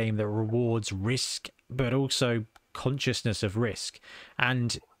 simpler game that rewards risk, but also consciousness of risk.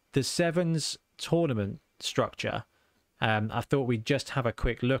 And the sevens tournament structure, I thought we'd just have a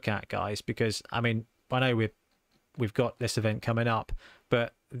quick look at, guys, because, I mean, I know we've got this event coming up,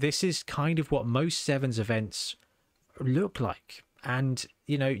 but this is kind of what most sevens events look like. And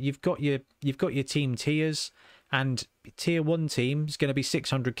you've got your team tiers, and tier 1 team is going to be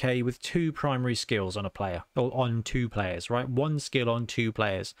 600k with 2 primary skills on a player, or on 2 players, right? 1 skill on 2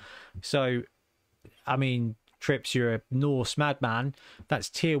 players. So, I mean, Trips, you're a Norse madman. That's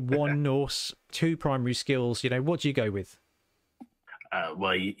tier 1 Norse, 2 primary skills. What do you go with?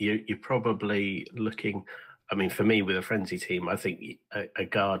 Well, you're probably looking. I mean, for me, with a frenzy team, I think a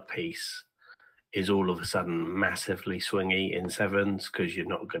guard piece is all of a sudden massively swingy in sevens, because you're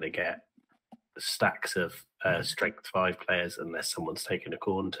not going to get stacks of strength 5 players unless someone's taken a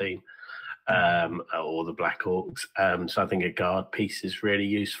corn team or the Black Hawks. So I think a guard piece is really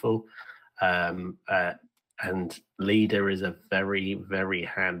useful. And leader is a very, very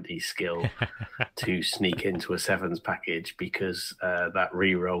handy skill to sneak into a sevens package, because that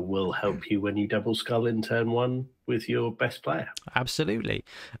reroll will help you when you double skull in turn 1 with your best player. Absolutely.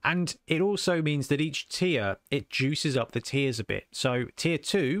 And it also means that each tier, it juices up the tiers a bit. So tier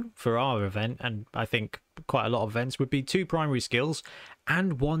 2 for our event, and I think quite a lot of events, would be 2 primary skills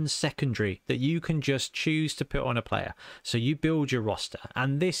and 1 secondary that you can just choose to put on a player. So you build your roster.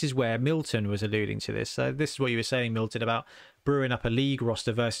 And this is where Milton was alluding to this. So this is what you were saying, Milton, about brewing up a league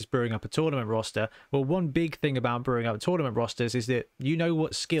roster versus brewing up a tournament roster. Well, one big thing about brewing up tournament rosters is that you know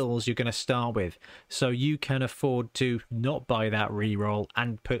what skills you're going to start with. So you can afford to not buy that reroll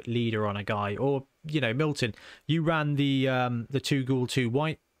and put leader on a guy. Or, Milton, you ran the 2 ghoul 2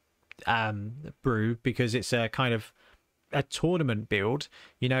 white brew because it's a kind of a tournament build.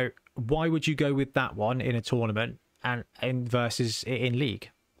 Why would you go with that one in a tournament and versus in league?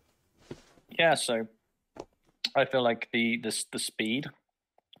 Yeah, so I feel like the speed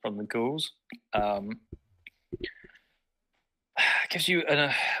from the ghouls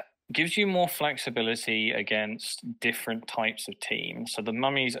gives you more flexibility against different types of teams. So the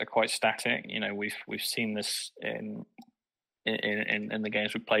mummies are quite static. We've seen this in the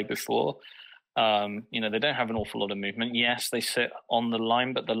games we've played before. They don't have an awful lot of movement. Yes, they sit on the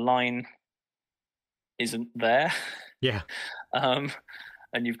line, but the line isn't there. Yeah. And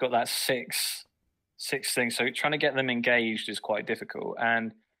you've got that six thing. So trying to get them engaged is quite difficult.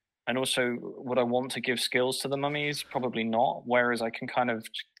 And also, would I want to give skills to the mummies? Probably not. Whereas I can kind of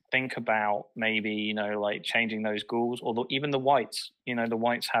think about maybe, like changing those ghouls, or even the whites. The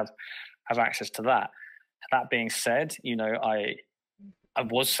whites have access to that. That being said, I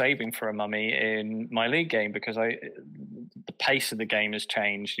was saving for a mummy in my league game because the pace of the game has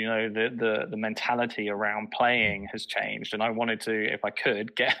changed. The mentality around playing has changed, and I wanted to, if I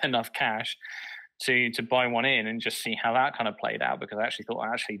could, get enough cash to buy one in and just see how that kind of played out, because I actually thought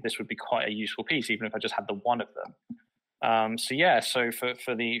this would be quite a useful piece, even if I just had the one of them. So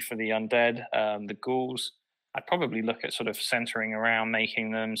for the undead, the ghouls, I'd probably look at sort of centering around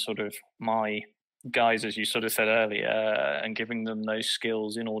making them sort of my guys, as you sort of said earlier, and giving them those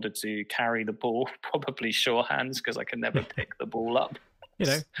skills in order to carry the ball. Probably sure hands, because I can never pick the ball up. You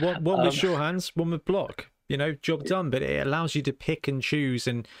know, one with sure hands, one with block. You know, job done. But it allows you to pick and choose,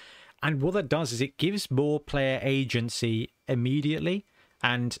 and what that does is it gives more player agency immediately.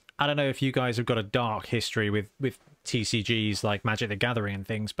 And I don't know if you guys have got a dark history with TCGs like Magic the Gathering and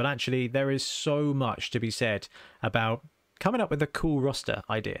things, but actually there is so much to be said about coming up with a cool roster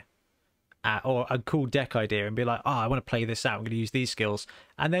idea. Or a cool deck idea and be like, oh, I want to play this out, I'm going to use these skills,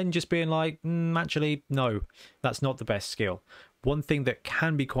 and then just being like, actually no, that's not the best skill. One thing that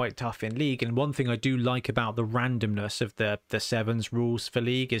can be quite tough in League, and one thing I do like about the randomness of the sevens rules for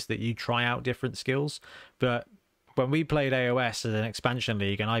League, is that you try out different skills. But when we played AOS as an expansion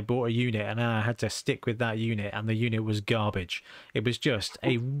league and I bought a unit and I had to stick with that unit and the unit was garbage, it was just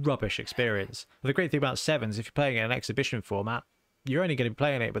a rubbish experience. The great thing about sevens, if you're playing in an exhibition format, you're only going to be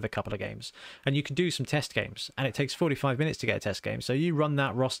playing it with a couple of games, and you can do some test games, and it takes 45 minutes to get a test game. So you run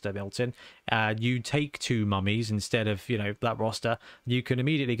that roster, Milton, you take 2 mummies instead of, you know, that roster. You can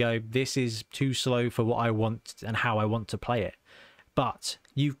immediately go, this is too slow for what I want and how I want to play it. But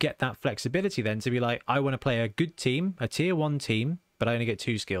you get that flexibility then to be like, I want to play a good team, a tier 1 team, but I only get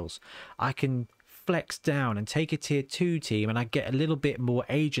 2 skills. I can flex down and take a tier 2 team, and I get a little bit more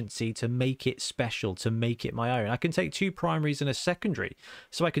agency to make it special, to make it my own. I can take 2 primaries and a secondary,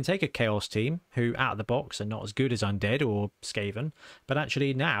 so I can take a chaos team who out of the box are not as good as Undead or Skaven, but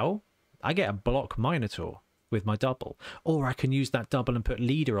actually now I get a block Minotaur with my double, or I can use that double and put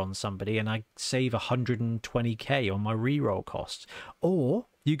leader on somebody and I save 120k on my reroll costs. Or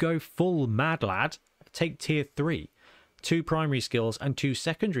you go full mad lad, take tier 3, 2 primary skills and 2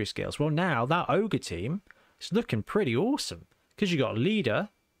 secondary skills. Well, now that ogre team is looking pretty awesome, because you got leader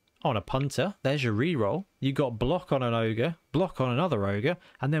on a punter, there's your reroll, you got block on an ogre, block on another ogre,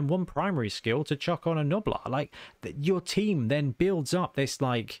 and then 1 primary skill to chuck on a nobbler. Like, your team then builds up this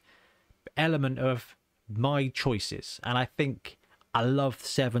like element of my choices. And I think I love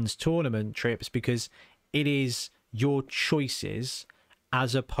sevens tournament trips because it is your choices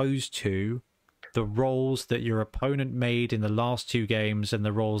as opposed to the rolls that your opponent made in the last 2 games and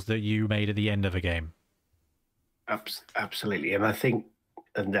the rolls that you made at the end of a game. Absolutely. And I think,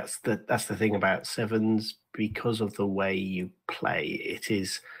 and that's the thing about sevens, because of the way you play, it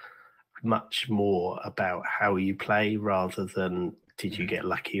is much more about how you play rather than did you get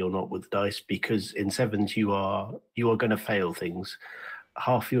lucky or not with the dice. Because in sevens you are going to fail things.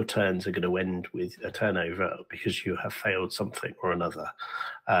 Half your turns are going to end with a turnover because you have failed something or another.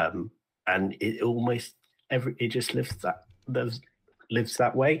 And it almost it just lives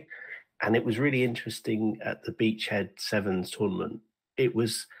that way. And it was really interesting at the Beachhead Sevens tournament. It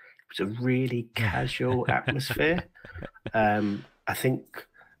was a really casual atmosphere. I think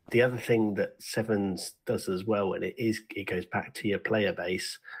the other thing that Sevens does as well, and it goes back to your player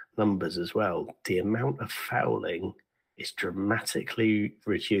base numbers as well, the amount of fouling is dramatically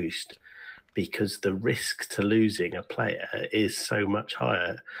reduced because the risk to losing a player is so much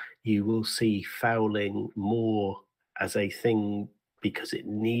higher. You will see fouling more as a thing because it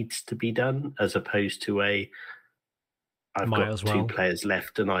needs to be done, as opposed to I've got 2 players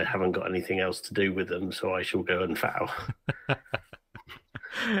left and I haven't got anything else to do with them, so I shall go and foul.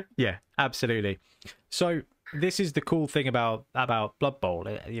 Yeah, absolutely. So this is the cool thing about Blood Bowl.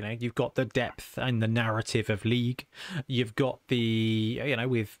 You know, you've got the depth and the narrative of League. You've got the, you know,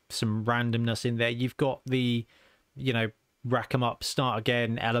 with some randomness in there. You've got the, you know, rack 'em up, start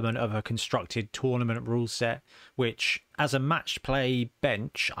again element of a constructed tournament rule set, which as a match play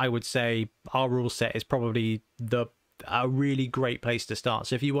bench, I would say our rule set is probably a really great place to start.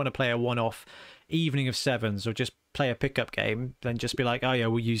 So if you want to play a one-off evening of sevens or just play a pickup game, then just be like, oh yeah,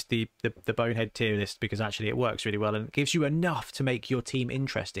 we'll use the Bonehead tier list because actually it works really well and it gives you enough to make your team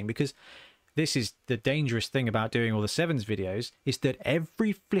interesting. Because this is the dangerous thing about doing all the sevens videos, is that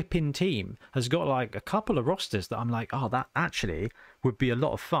every flipping team has got like a couple of rosters that I'm like, oh, that actually would be a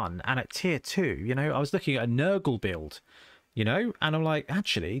lot of fun. And at tier 2, you know, I was looking at a Nurgle build, you know, and I'm like,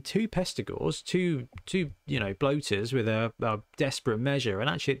 actually 2 Pestigors, two you know, bloaters with a desperate measure, and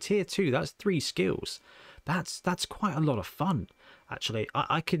actually at tier 2 that's 3 skills. That's quite a lot of fun. Actually,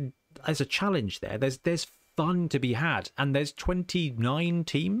 I could, as a challenge there, there's fun to be had, and there's 29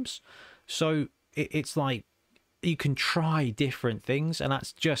 teams, so it's like you can try different things, and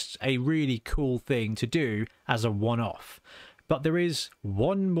that's just a really cool thing to do as a one-off. But there is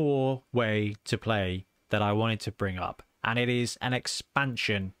one more way to play that I wanted to bring up, and it is an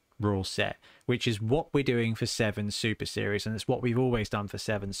expansion rule set, which is what we're doing for 7 Super Series, and it's what we've always done for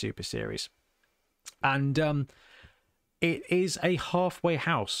 7 Super Series. And it is a halfway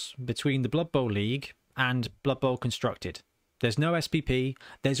house between the Blood Bowl League and Blood Bowl Constructed. There's no SPP.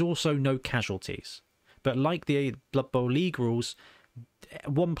 There's also no casualties. But like the Blood Bowl League rules,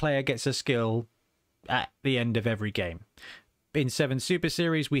 one player gets a skill at the end of every game. In 7 Super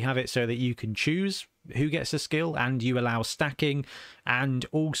Series, we have it so that you can choose who gets a skill, and you allow stacking, and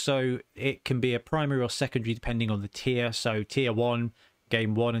also it can be a primary or secondary depending on the tier. So tier 1,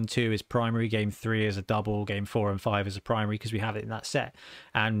 game 1 and 2 is primary, game 3 is a double, game 4 and 5 is a primary, because we have it in that set.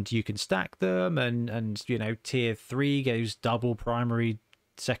 And you can stack them, and you know, tier 3 goes double, primary,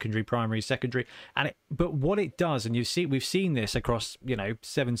 secondary, primary, secondary. And but what it does, and we've seen this across, you know,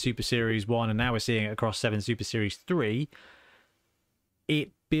 7 Super Series 1, and now we're seeing it across 7 Super Series 3,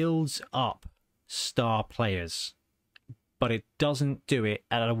 it builds up star players, but it doesn't do it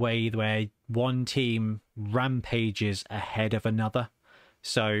in a way where one team rampages ahead of another.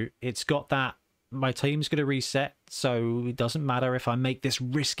 So it's got that, my team's going to reset, so it doesn't matter if I make this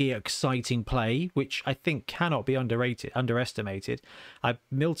risky, exciting play, which I think cannot be underestimated.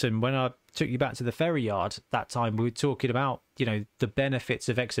 Milton, when I took you back to the ferry yard that time, we were talking about, you know, the benefits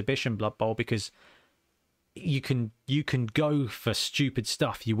of exhibition Blood Bowl, because you can go for stupid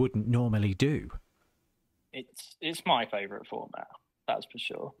stuff you wouldn't normally do. It's my favourite format, that's for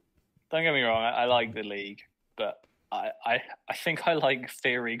sure. Don't get me wrong, I like the league, but I think I like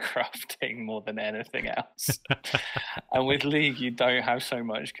theory crafting more than anything else. And with league, you don't have so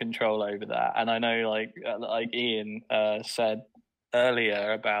much control over that. And I know, like Ian said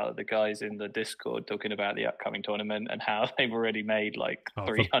earlier about the guys in the Discord talking about the upcoming tournament and how they've already made like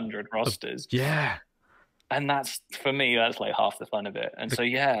 300 rosters. Yeah. And that's, for me, that's like half the fun of it. And so,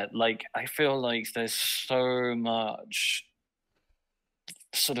 yeah, like I feel like there's so much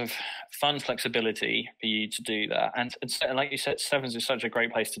sort of fun flexibility for you to do that. And like you said, Sevens is such a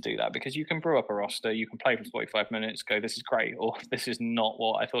great place to do that, because you can brew up a roster, you can play for 45 minutes, go, this is great, or this is not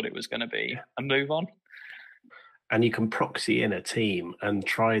what I thought it was going to be, and move on. And you can proxy in a team and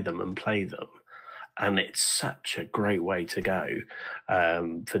try them and play them. And it's such a great way to go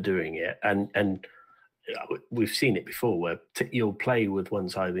for doing it. And we've seen it before where you'll play with one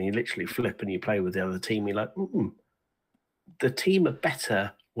side and you literally flip and you play with the other team. You're like, the team are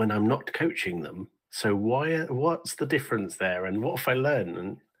better when I'm not coaching them. So what's the difference there? And what if I learn?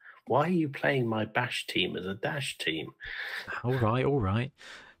 And why are you playing my bash team as a dash team? All right.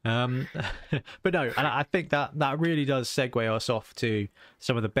 But no, and I think that really does segue us off to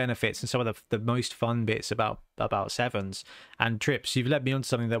some of the benefits and some of the most fun bits about Sevens. And Trips, you've led me on to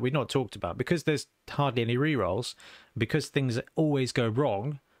something that we've not talked about, because there's hardly any rerolls, because things always go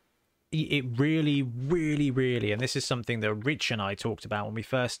wrong. It really, really, really, and this is something that Rich and I talked about when we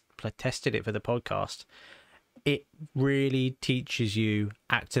first tested it for the podcast, it really teaches you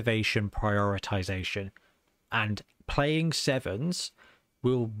activation prioritization. And playing Sevens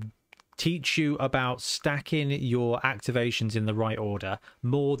will teach you about stacking your activations in the right order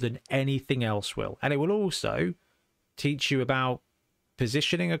more than anything else will. And it will also teach you about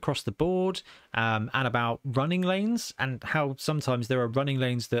positioning across the board, and about running lanes, and how sometimes there are running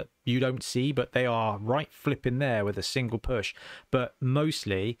lanes that you don't see, but they are right flipping there with a single push. But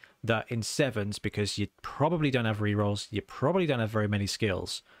mostly that in Sevens, because you probably don't have rerolls, you probably don't have very many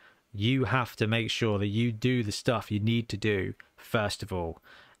skills, you have to make sure that you do the stuff you need to do first of all.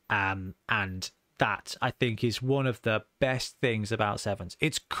 And that, I think, is one of the best things about Sevens.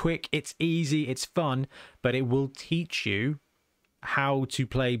 It's quick, it's easy, it's fun, but it will teach you how to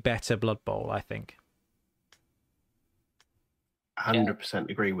play better Blood Bowl, I think. 100%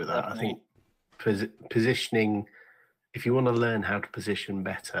 agree with that. I think positioning, if you want to learn how to position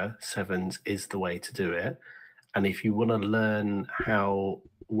better, Sevens is the way to do it. And if you want to learn how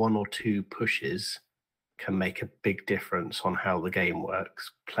 1 or 2 pushes can make a big difference on how the game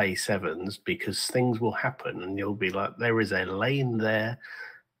works, play Sevens, because things will happen and you'll be like, there is a lane there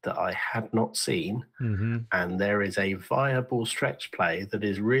that I had not seen, and there is a viable stretch play that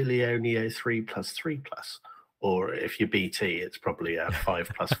is really only a 3+3+, or if you're BT, it's probably a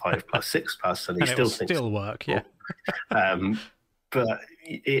 5+5+6+, and he still thinks still work, yeah. But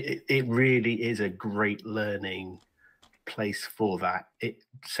it really is a great learning place for that.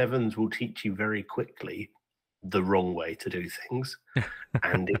 Sevens will teach you very quickly the wrong way to do things,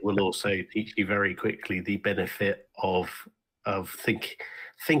 and it will also teach you very quickly the benefit of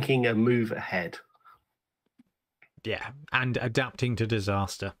thinking a move ahead. Yeah, and adapting to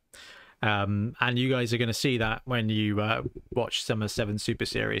disaster. And you guys are going to see that when you watch some of 7 Super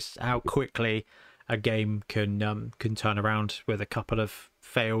Series, how quickly a game can turn around with a couple of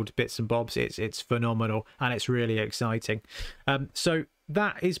failed bits and bobs. It's phenomenal, and it's really exciting. So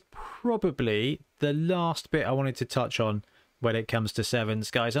that is probably the last bit I wanted to touch on when it comes to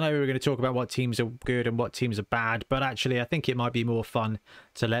sevens, guys. I know we were going to talk about what teams are good and what teams are bad, but actually I think it might be more fun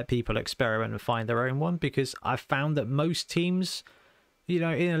to let people experiment and find their own one, because I've found that most teams, in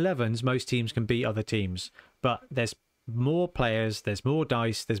 11s, most teams can beat other teams, but there's more players, there's more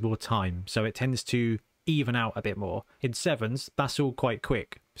dice, there's more time, so it tends to even out a bit more. In sevens, that's all quite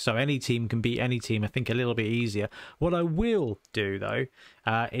quick, so any team can beat any team, I think, a little bit easier. What I will do though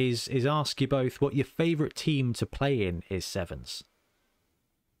is ask you both what your favorite team to play in is sevens.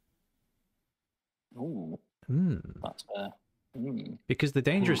 Ooh, that's because the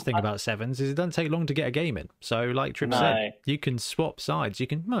dangerous thing about sevens is it doesn't take long to get a game in. So like Trip said, you can swap sides. You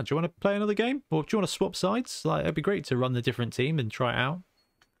can, do you want to play another game, or do you want to swap sides? Like, it'd be great to run the different team and try it out.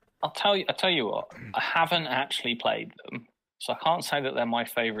 I'll tell you what, I haven't actually played them, so I can't say that they're my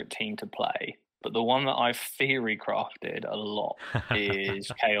favorite team to play, but the one that I've theory crafted a lot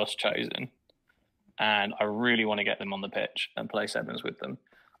is Chaos Chosen, and I really want to get them on the pitch and play sevens with them.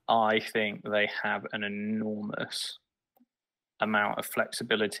 I think they have an enormous amount of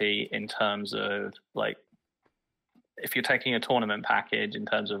flexibility in terms of, like, if you're taking a tournament package, in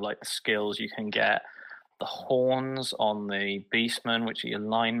terms of like the skills you can get, the horns on the beastmen, which are your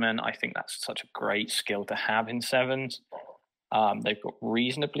linemen, I think that's such a great skill to have in sevens. They've got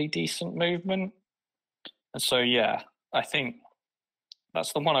reasonably decent movement, and so yeah, I think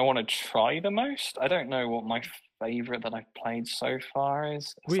that's the one I want to try the most. I don't know what my favorite that I've played so far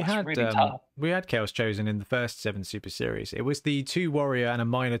is. We had really tough. We had Chaos Chosen in the first 7 Super Series. It was the 2 Warrior and a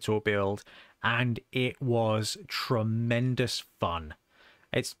Minotaur build, and it was tremendous fun.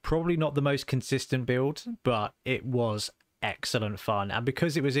 It's probably not the most consistent build, but it was excellent fun. And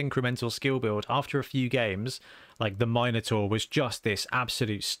because it was incremental skill build, after a few games, like, the Minotaur was just this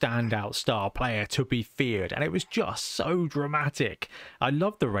absolute standout star player to be feared, and it was just so dramatic. I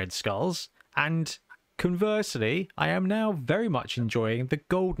love the Red Skulls, and conversely, I am now very much enjoying the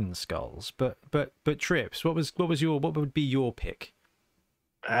Golden Skulls. But Trips, what would be your pick?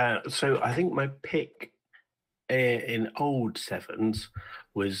 So I think my pick in old sevens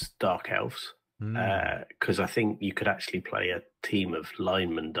was Dark Elves, because I think you could actually play a team of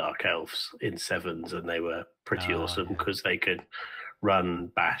lineman Dark Elves in sevens, and they were pretty awesome because they could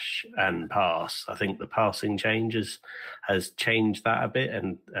run, bash, and pass. I think the passing changes has changed that a bit,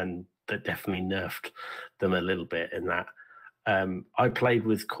 and that definitely nerfed them a little bit in that. I played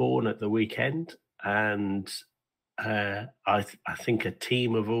with Khorne at the weekend, and I think a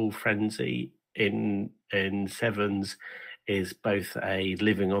team of all frenzy in sevens is both a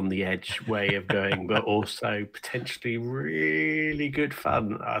living on the edge way of going, but also potentially really good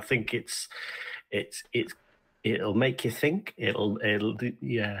fun. I think it'll make you think.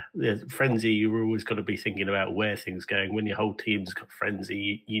 The frenzy, you're always got to be thinking about where things going. When your whole team's got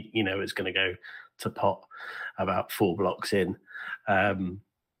frenzy, you know it's going to go to pot about 4 blocks in.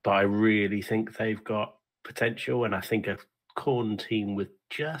 But I really think they've got potential, and I think a Khorne team with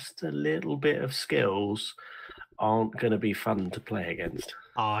just a little bit of skills aren't going to be fun to play against.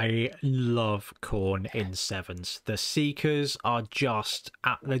 I love Khorne in sevens. The Seekers are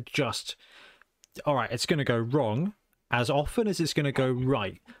they're just all right. It's going to go wrong as often as it's going to go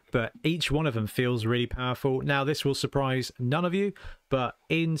right, but each one of them feels really powerful. Now, this will surprise none of you, but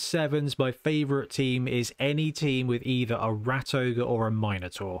in sevens, my favorite team is any team with either a Rat Ogre or a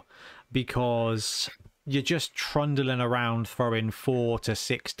Minotaur, because you're just trundling around throwing 4 to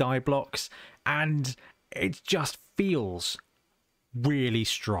 6 die blocks, and it just feels really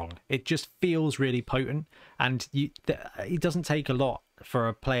strong. It just feels really potent, and it doesn't take a lot for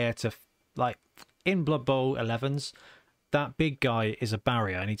a player to, like, in Blood Bowl 11s, that big guy is a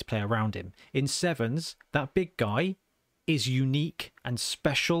barrier. I need to play around him. In sevens, that big guy is unique and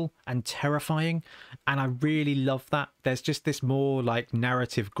special and terrifying, and I really love that. There's just this more like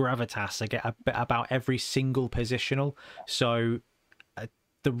narrative gravitas I get about every single positional. So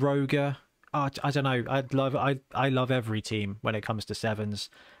the Roger, I don't know, I love every team when it comes to sevens,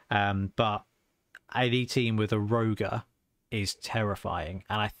 but any team with a Roger is terrifying,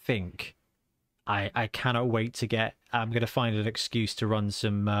 and I think I cannot wait to get. I'm going to find an excuse to run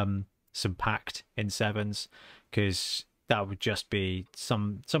some Pact in sevens, because that would just be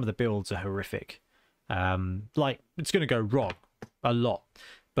some of the builds are horrific. Like, it's going to go wrong a lot,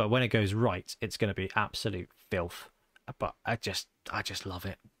 but when it goes right, it's going to be absolute filth. But I just love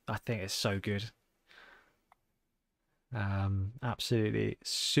it. I think it's so good. Absolutely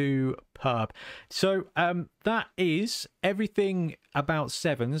superb. So that is everything about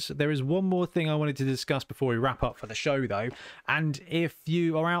sevens. There is one more thing I wanted to discuss before we wrap up for the show, though. And if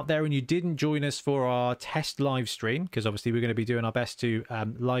you are out there and you didn't join us for our test live stream, because obviously we're going to be doing our best to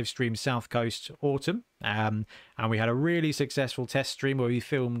live stream South Coast Autumn, and we had a really successful test stream where we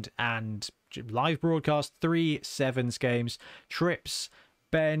filmed and live broadcast 3 sevens games, trips.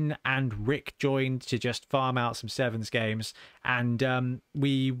 Ben and Rick joined to just farm out some sevens games, and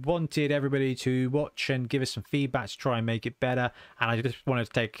we wanted everybody to watch and give us some feedback to try and make it better. And I just wanted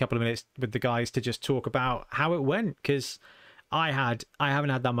to take a couple of minutes with the guys to just talk about how it went, because I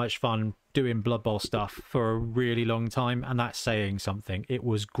haven't had that much fun doing Blood Bowl stuff for a really long time, and that's saying something. It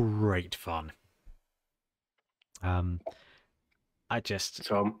was great fun. Yeah,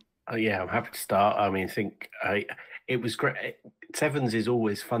 I'm happy to start. I mean, it was great. Sevens is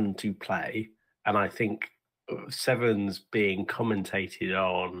always fun to play, and I think sevens being commentated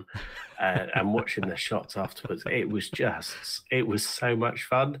on and watching the shots afterwards, it was so much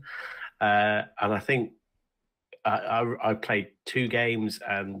fun. And I think I played 2 games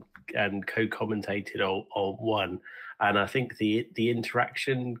and co-commentated on one, and I think the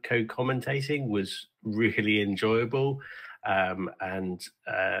interaction co-commentating was really enjoyable. And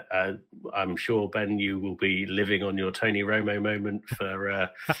I'm sure, Ben, you will be living on your Tony Romo moment for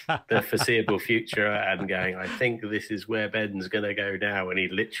the foreseeable future and going, I think this is where Ben's going to go now. And he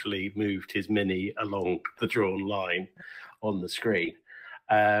literally moved his mini along the drawn line on the screen.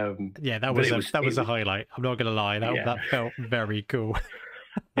 Yeah, that was a highlight. I'm not going to lie. That felt very cool.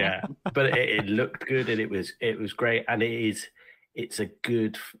 Yeah, but it looked good, and it was great. And it's a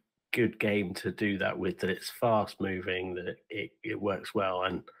good game to do that with, that it's fast moving, that it works well.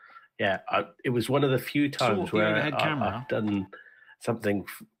 And yeah, it was one of the few times where I've done something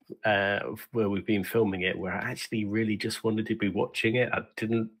where we've been filming it where I actually really just wanted to be watching it.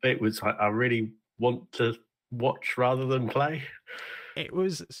 I really want to watch rather than play. It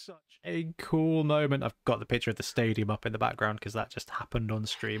was such a cool moment. I've got the picture of the stadium up in the background because that just happened on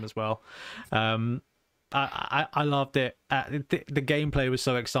stream as well. I loved it. The gameplay was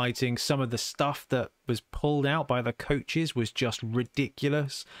so exciting. Some of the stuff that was pulled out by the coaches was just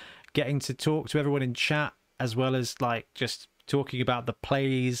ridiculous. Getting to talk to everyone in chat, as well as like just talking about the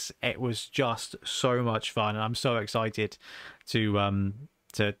plays, it was just so much fun, and I'm so excited to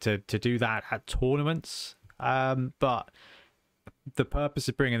do that at tournaments. But the purpose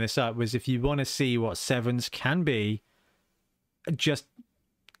of bringing this up was if you want to see what sevens can be,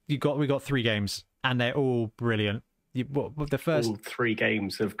 we got 3 games. And they're all brilliant. The first all 3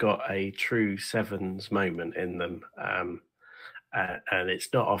 games have got a true sevens moment in them, and it's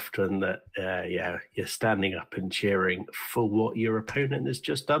not often that you're standing up and cheering for what your opponent has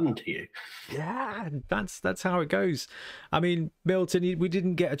just done to you. Yeah, that's how it goes. I mean, Milton, we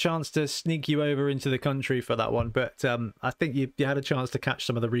didn't get a chance to sneak you over into the country for that one, but I think you had a chance to catch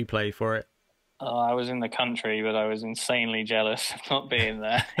some of the replay for it. I was in the country, but I was insanely jealous of not being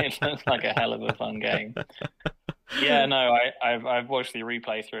there. It looked like a hell of a fun game. Yeah, no, I've watched the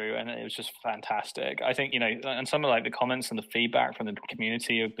replay through, and it was just fantastic. I think, and some of like the comments and the feedback from the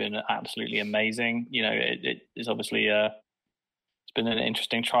community have been absolutely amazing. It's obviously it's been an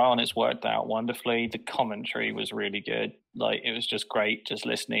interesting trial, and it's worked out wonderfully. The commentary was really good. Like, it was just great just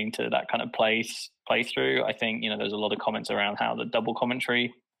listening to that kind of playthrough. I think there's a lot of comments around how the double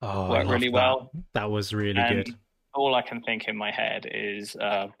commentary worked really well. That was really good. All I can think in my head is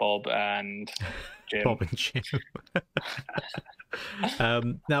Bob and Jim. Bob and Jim.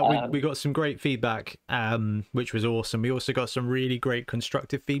 Now we got some great feedback, which was awesome. We also got some really great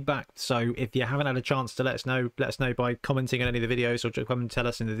constructive feedback. So if you haven't had a chance to let us know by commenting on any of the videos, or just come and tell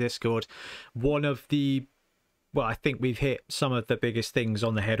us in the Discord. I think we've hit some of the biggest things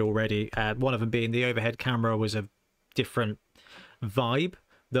on the head already. One of them being the overhead camera was a different vibe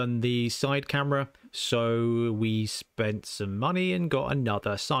than the side camera, so we spent some money and got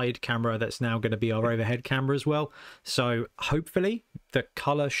another side camera that's now going to be our overhead camera as well. So hopefully the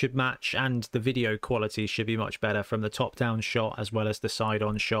color should match, and the video quality should be much better from the top down shot as well as the side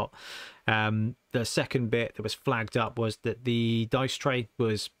on shot. The second bit that was flagged up was that the dice tray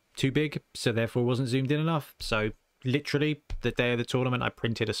was too big, so therefore wasn't zoomed in enough. So literally the day of the tournament I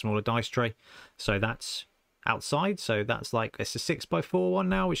printed a smaller dice tray, so that's outside, so that's like it's a 6x4 one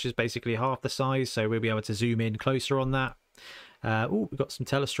now, which is basically half the size, so we'll be able to zoom in closer on that. We've got some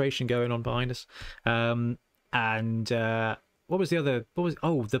telestration going on behind us, and what was the other?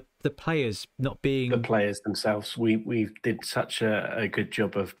 The players not being the players themselves. We did such a good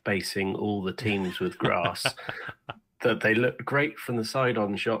job of basing all the teams with grass that they looked great from the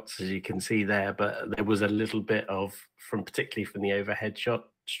side-on shots, as you can see there, but there was a little bit of, particularly from the overhead shot,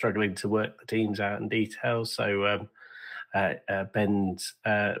 struggling to work the teams out in detail. So Ben's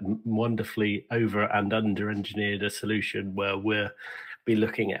wonderfully over and under engineered a solution where we'll be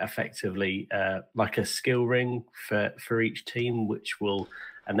looking at effectively like a skill ring for each team, which will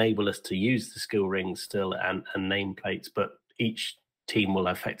enable us to use the skill rings still and nameplates, but each team will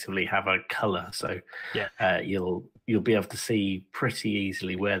effectively have a color. So you'll be able to see pretty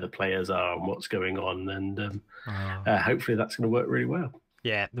easily where the players are and what's going on, and hopefully that's going to work really well.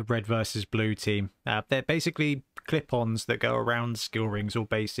 Yeah, the red versus blue team. They're basically clip-ons that go around skill rings or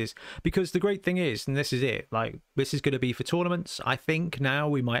bases. Because the great thing is, and this is it, like this is going to be for tournaments. I think now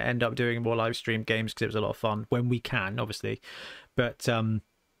we might end up doing more live stream games because it was a lot of fun when we can, obviously. But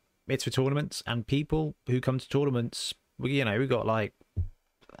it's for tournaments, and people who come to tournaments, we've got like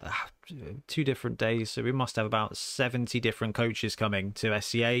 2 different days, so we must have about 70 different coaches coming to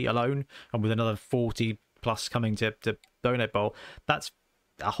SCA alone, and with another 40 plus coming to Bonehead Bowl. That's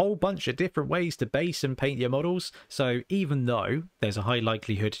a whole bunch of different ways to base and paint your models. So even though there's a high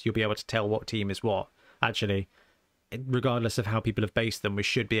likelihood you'll be able to tell what team is what, actually, regardless of how people have based them, we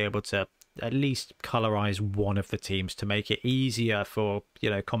should be able to at least colorize one of the teams to make it easier for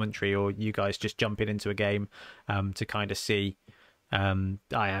commentary or you guys just jumping into a game to kind of see. I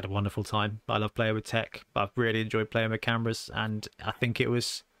had a wonderful time. I love playing with tech. I've really enjoyed playing with cameras, and I think it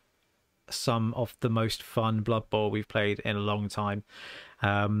was some of the most fun Blood Bowl we've played in a long time,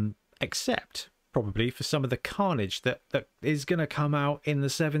 except probably for some of the carnage that is going to come out in the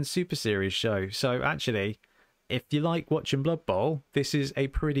 7 Super Series show. So actually, if you like watching Blood Bowl, this is a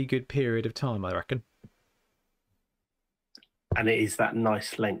pretty good period of time, I reckon. And it is that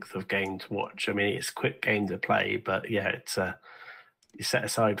nice length of game to watch. I mean, it's a quick game to play, but yeah, it's you set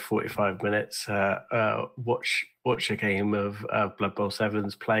aside 45 minutes, watch a game of Blood Bowl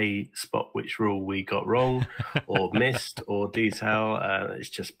 7s, play, spot which rule we got wrong or missed or detail. It's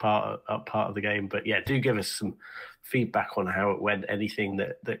just part of the game. But yeah, do give us some feedback on how it went, anything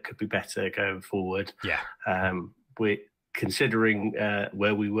that could be better going forward. Yeah. We're considering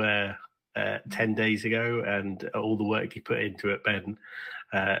where we were 10 days ago and all the work you put into it, Ben.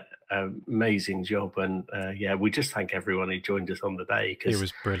 Amazing job, and yeah, we just thank everyone who joined us on the day, because it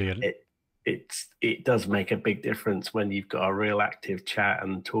was brilliant. It does make a big difference when you've got a real active chat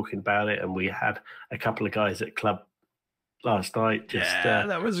and talking about it. And we had a couple of guys at club last night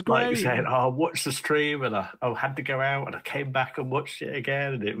that was great, like saying, "Oh, watch the stream," and I had to go out and I came back and watched it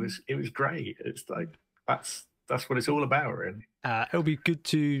again, and it was great. It's like that's what it's all about, really. It'll be good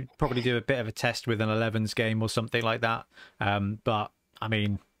to probably do a bit of a test with an 11s game or something like that. But I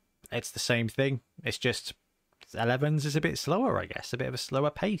mean, it's the same thing. It's just 11s is a bit slower, I guess, a bit of a slower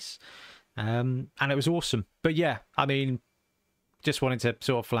pace. And it was awesome. But yeah, I mean, just wanted to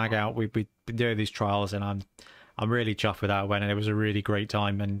sort of flag out, we've been doing these trials, and I'm really chuffed with how it went, and it was a really great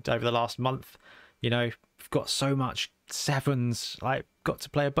time. And over the last month, we've got so much 7s, like got to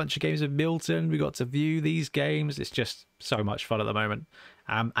play a bunch of games of Milton, we got to view these games. It's just so much fun at the moment.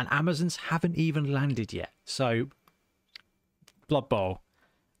 And Amazons haven't even landed yet. So Blood Bowl,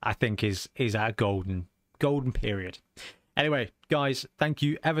 I think, is our golden period. Anyway, guys, thank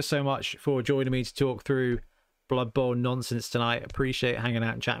you ever so much for joining me to talk through Blood Bowl nonsense tonight. Appreciate hanging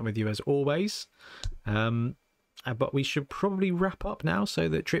out and chatting with you as always. But we should probably wrap up now so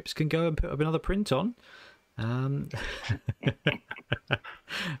that Trips can go and put up another print on.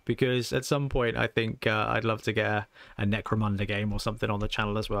 Because at some point I think I'd love to get a Necromunda game or something on the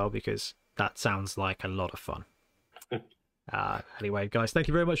channel as well, because that sounds like a lot of fun. Anyway, guys, thank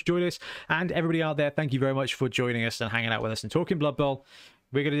you very much for joining us, and everybody out there, thank you very much for joining us and hanging out with us and talking Blood Bowl.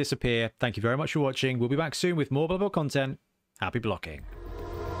 We're going to disappear. Thank you very much for watching. We'll be back soon with more Blood Bowl content. Happy blocking.